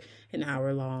it's like an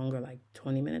hour long or like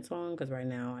 20 minutes long. Because right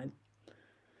now I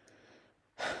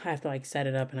have to like set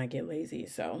it up and I get lazy.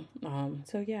 So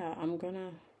yeah, I'm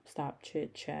gonna stop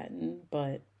chit chatting,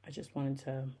 but I just wanted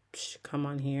to come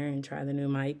on here and try the new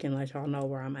mic and let y'all know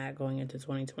where I'm at going into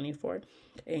 2024.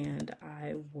 And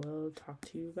I will talk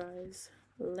to you guys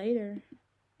later.